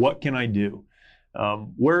them. What can I do?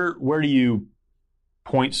 Where do you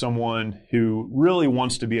point someone who really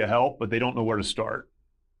wants to be a help, but they don't know where to start?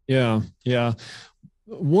 Yeah.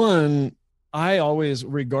 One, I always,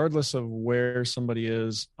 regardless of where somebody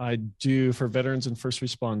is, I do, for veterans and first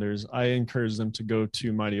responders, I encourage them to go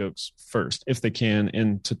to Mighty Oaks first, if they can,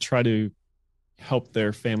 and to try to help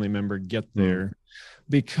their family member get there.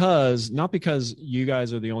 Not because you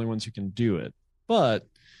guys are the only ones who can do it, but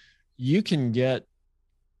you can get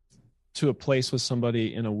to a place with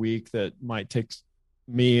somebody in a week that might take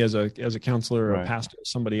me as a counselor or a pastor,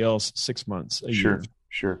 somebody else, 6 months, a year.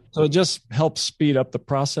 Sure. So it just helps speed up the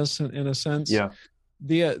process in a sense. Yeah.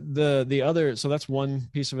 The other, so that's one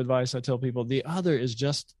piece of advice I tell people. The other is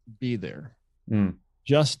just be there.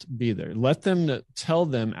 Just be there. Let them, tell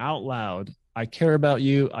them out loud, I care about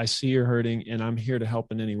you. I see you're hurting, and I'm here to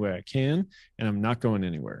help in any way I can, and I'm not going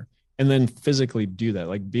anywhere. And then physically do that,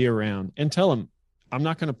 like be around, and tell them, I'm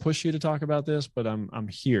not going to push you to talk about this, but I'm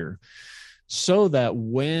here. So that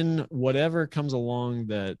when whatever comes along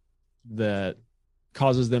that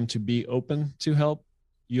causes them to be open to help,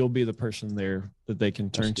 you'll be the person there that they can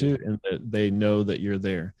turn to, and that they know that you're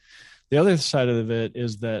there. The other side of it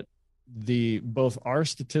is that both our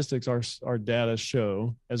statistics, our data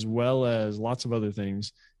show, as well as lots of other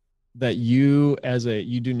things, that you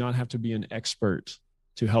do not have to be an expert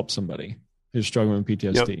to help somebody who's struggling with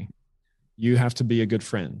PTSD. Yep. You have to be a good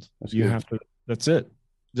friend. That's it.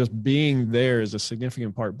 Just being there is a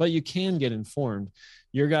significant part, but you can get informed.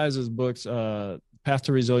 Your guys' books, Path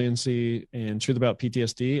to Resiliency and Truth About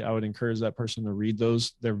PTSD, I would encourage that person to read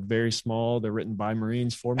those. They're very small. They're written by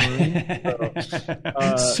Marines for Marines.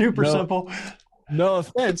 Super simple. No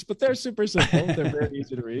offense, but they're super simple. They're very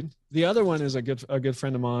easy to read. The other one is a good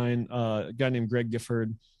friend of mine, a guy named Greg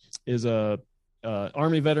Gifford, is a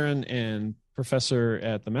Army veteran and professor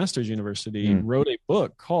at the Masters University, wrote a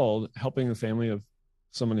book called Helping the Family of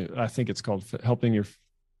Someone Who, I think it's called Helping Your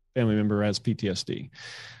Family Member Has PTSD.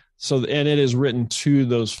 So, and it is written to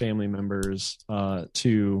those family members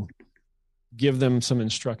to give them some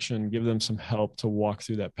instruction, give them some help to walk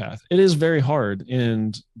through that path. It is very hard.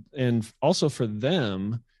 And also for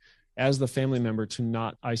them as the family member to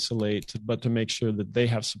not isolate, but to make sure that they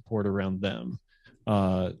have support around them,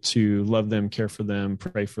 to love them, care for them,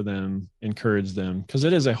 pray for them, encourage them. Because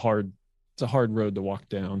it's a hard road to walk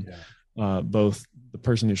down, both the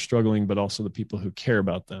person who's struggling, but also the people who care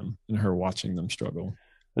about them and who are watching them struggle.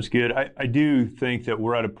 That's good. I do think that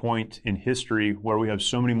we're at a point in history where we have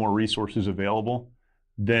so many more resources available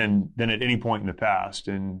than at any point in the past.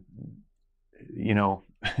 And, you know,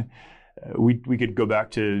 we could go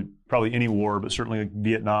back to probably any war, but certainly like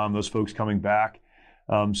Vietnam, those folks coming back.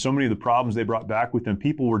 So many of the problems they brought back with them,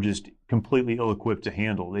 people were just completely ill-equipped to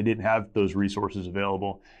handle. They didn't have those resources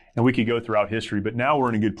available. And we could go throughout history, but now we're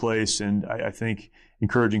in a good place. And I think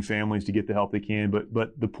encouraging families to get the help they can.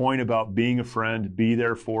 But the point about being a friend, be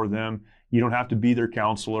there for them. You don't have to be their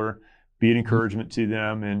counselor. Be an encouragement to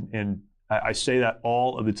them. And I say that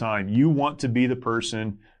all of the time. You want to be the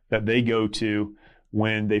person that they go to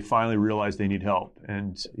when they finally realize they need help.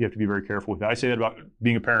 And you have to be very careful with that. I say that about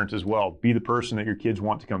being a parent as well. Be the person that your kids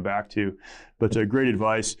want to come back to. But great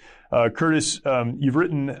advice. Curtis, you've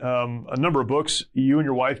written a number of books. You and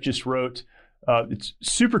your wife just wrote. It's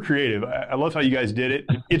super creative. I love how you guys did it.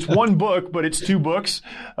 It's one book, but it's two books,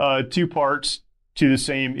 2 parts to the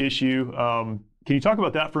same issue. Can you talk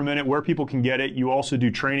about that for a minute, where people can get it? You also do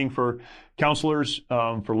training for counselors,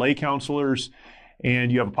 for lay counselors.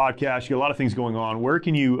 And you have a podcast, you got a lot of things going on. Where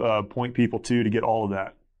can you point people to get all of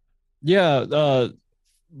that? Yeah.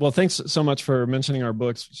 Well, thanks so much for mentioning our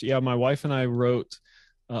books. Yeah, my wife and I wrote,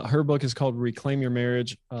 her book is called Reclaim Your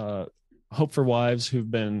Marriage, Hope for Wives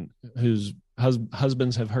whose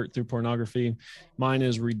husbands have hurt through pornography. Mine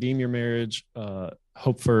is Redeem Your Marriage,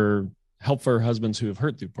 Help for Husbands Who Have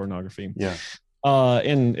Hurt Through Pornography. Yeah.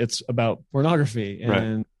 And it's about pornography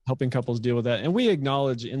and helping couples deal with that. And we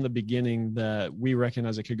acknowledge in the beginning that we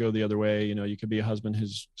recognize it could go the other way. You could be a husband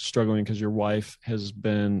who's struggling because your wife has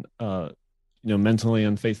been, mentally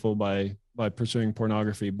unfaithful by pursuing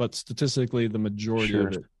pornography. But statistically, the majority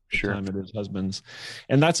of it, time it is husbands.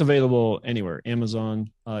 And that's available anywhere.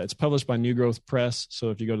 Amazon. It's published by New Growth Press. So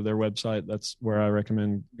if you go to their website, that's where I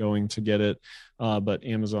recommend going to get it. But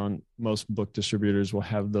Amazon, most book distributors will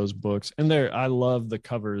have those books. And I love the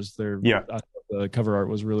covers. I thought the cover art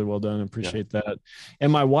was really well done. Appreciate that. And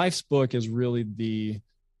my wife's book is really there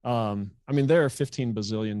are 15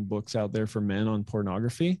 bazillion books out there for men on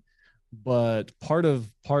pornography. But part of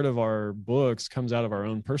our books comes out of our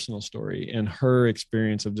own personal story, and her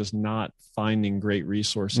experience of just not finding great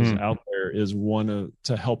resources out there is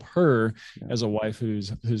to help her as a wife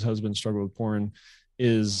whose husband struggled with porn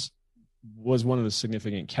was one of the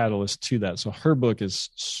significant catalysts to that. So her book is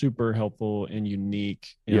super helpful and unique.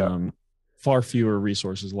 Far fewer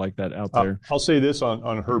resources like that out there. I'll say this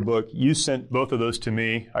on her book. You sent both of those to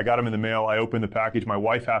me. I got them in the mail. I opened the package. My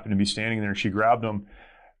wife happened to be standing there, and she grabbed them.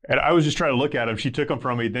 And I was just trying to look at them. She took them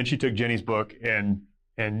from me. Then she took Jenny's book, and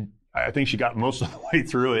I think she got most of the way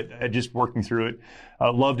through it, just working through it.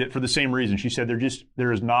 Loved it for the same reason. She said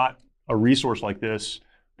there is not a resource like this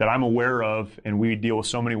that I'm aware of, and we deal with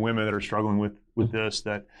so many women that are struggling with this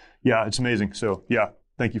that, it's amazing. So,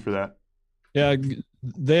 thank you for that. Yeah,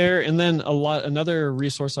 there. And then another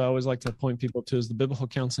resource I always like to point people to is the Biblical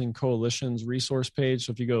Counseling Coalition's resource page.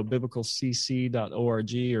 So if you go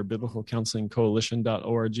biblicalcc.org or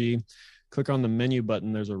biblicalcounselingcoalition.org, click on the menu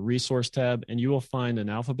button, there's a resource tab, and you will find an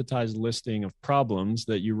alphabetized listing of problems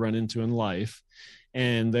that you run into in life.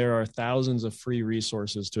 And there are thousands of free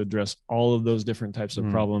resources to address all of those different types of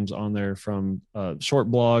problems on there, from short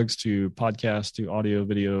blogs to podcasts to audio,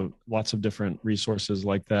 video, lots of different resources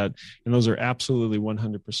like that. And those are absolutely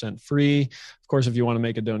 100% free. Of course, if you want to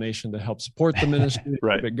make a donation to help support the ministry,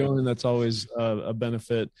 keep it going, that's always a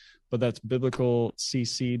benefit. But that's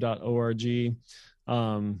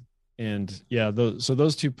biblicalcc.org. So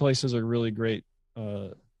those two places are really great.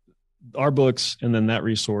 Our books, and then that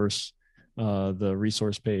resource, the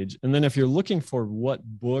resource page. And then if you're looking for what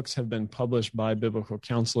books have been published by biblical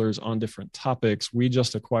counselors on different topics, we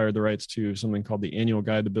just acquired the rights to something called the Annual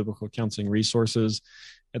Guide to Biblical Counseling Resources.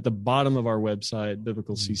 At the bottom of our website,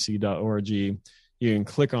 biblicalcc.org, you can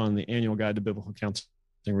click on the Annual Guide to Biblical Counseling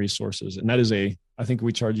Resources. And that is I think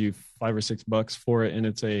we charge you $5 or $6 for it. And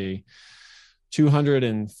it's a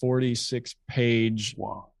 246 page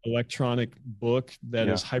electronic book that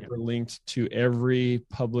is hyperlinked to every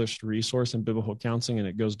published resource in biblical counseling. And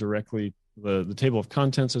it goes directly, the table of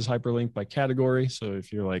contents is hyperlinked by category. So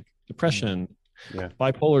if you're like depression,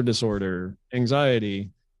 bipolar disorder,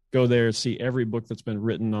 anxiety, go there, see every book that's been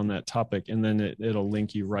written on that topic. And then it'll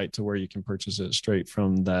link you right to where you can purchase it straight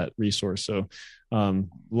from that resource. So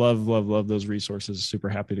love those resources. Super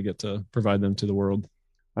happy to get to provide them to the world.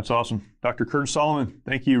 That's awesome. Dr. Curtis Solomon,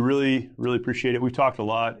 thank you. Really, really appreciate it. We've talked a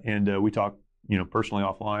lot, and we talk, personally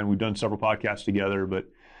offline. We've done several podcasts together, but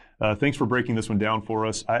thanks for breaking this one down for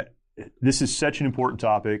us. This is such an important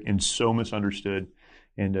topic and so misunderstood,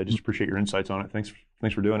 and just appreciate your insights on it. Thanks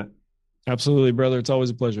for doing it. Absolutely, brother. It's always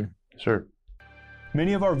a pleasure. Sure.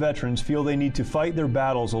 Many of our veterans feel they need to fight their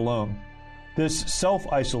battles alone. This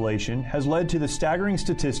self-isolation has led to the staggering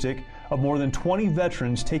statistic of more than 20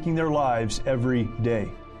 veterans taking their lives every day.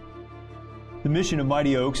 The mission of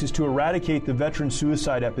Mighty Oaks is to eradicate the veteran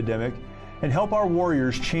suicide epidemic and help our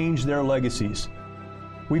warriors change their legacies.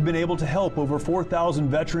 We've been able to help over 4,000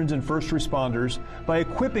 veterans and first responders by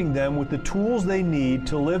equipping them with the tools they need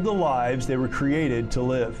to live the lives they were created to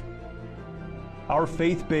live. Our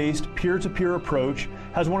faith-based, peer-to-peer approach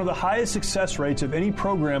has one of the highest success rates of any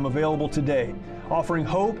program available today, offering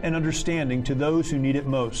hope and understanding to those who need it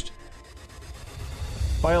most.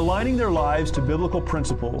 By aligning their lives to biblical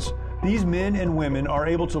principles, these men and women are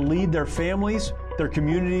able to lead their families, their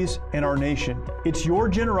communities, and our nation. It's your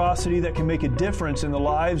generosity that can make a difference in the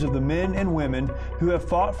lives of the men and women who have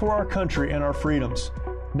fought for our country and our freedoms.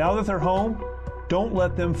 Now that they're home, don't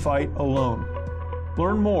let them fight alone.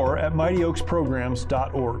 Learn more at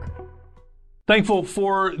mightyoaksprograms.org. Thankful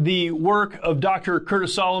for the work of Dr.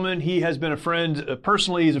 Curtis Solomon. He has been a friend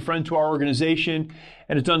personally. He's a friend to our organization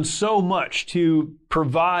and has done so much to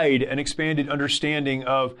provide an expanded understanding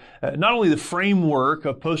of not only the framework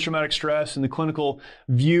of post-traumatic stress and the clinical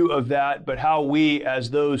view of that, but how we,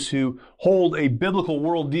 as those who hold a biblical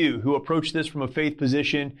worldview, who approach this from a faith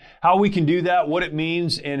position, how we can do that, what it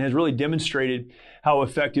means, and has really demonstrated how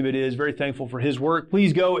effective it is. Very thankful for his work.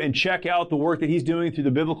 Please go and check out the work that he's doing through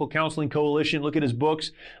the Biblical Counseling Coalition. Look at his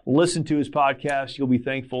books, listen to his podcast. You'll be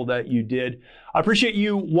thankful that you did. I appreciate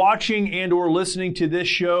you watching and or listening to this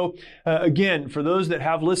show. Again, for those that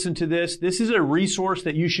have listened to this is a resource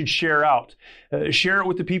that you should share out. Share it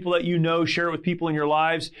with the people that you know. Share it with people in your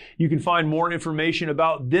lives. You can find more information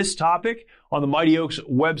about this topic on the Mighty Oaks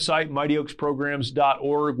website,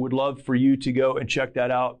 mightyoaksprograms.org. Would love for you to go and check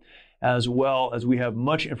that out, as well as we have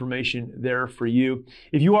much information there for you.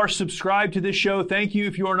 If you are subscribed to this show, thank you.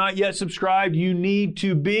 If you are not yet subscribed, you need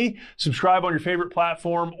to be. Subscribe on your favorite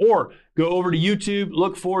platform or go over to YouTube,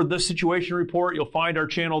 look for The Situation Report. You'll find our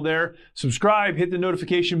channel there. Subscribe, hit the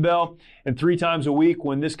notification bell, and 3 times a week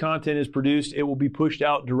when this content is produced, it will be pushed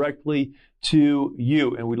out directly to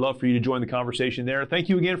you. And we'd love for you to join the conversation there. Thank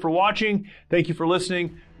you again for watching. Thank you for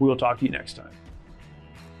listening. We will talk to you next time.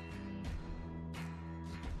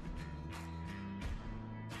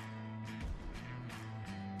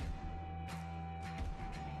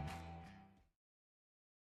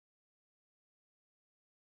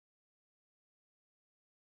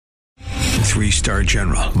 Three-star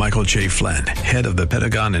General Michael J. Flynn, head of the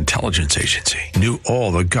Pentagon Intelligence Agency, knew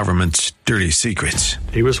all the government's dirty secrets.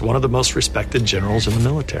 He was one of the most respected generals in the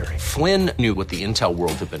military. Flynn knew what the intel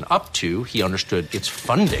world had been up to. He understood its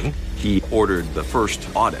funding. He ordered the first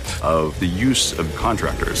audit of the use of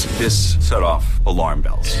contractors. This set off alarm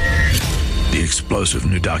bells. The explosive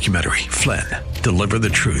new documentary, Flynn, Deliver the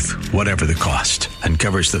Truth, Whatever the Cost,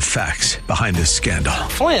 uncovers the facts behind this scandal.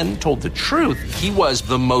 Flynn told the truth. He was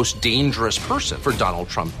the most dangerous person for Donald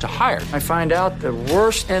Trump to hire. I find out the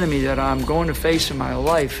worst enemy that I'm going to face in my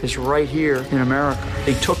life is right here in America.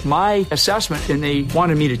 They took my assessment and they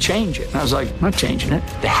wanted me to change it. And I was like, I'm not changing it.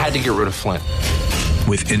 They had to get rid of Flynn.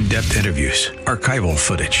 With in-depth interviews, archival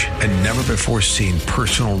footage, and never-before-seen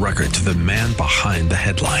personal records of the man behind the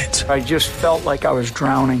headlines. I just felt like I was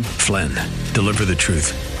drowning. Flynn, Deliver the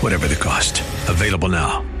Truth, Whatever the Cost. Available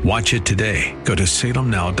now. Watch it today. Go to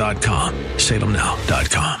salemnow.com.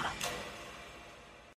 salemnow.com.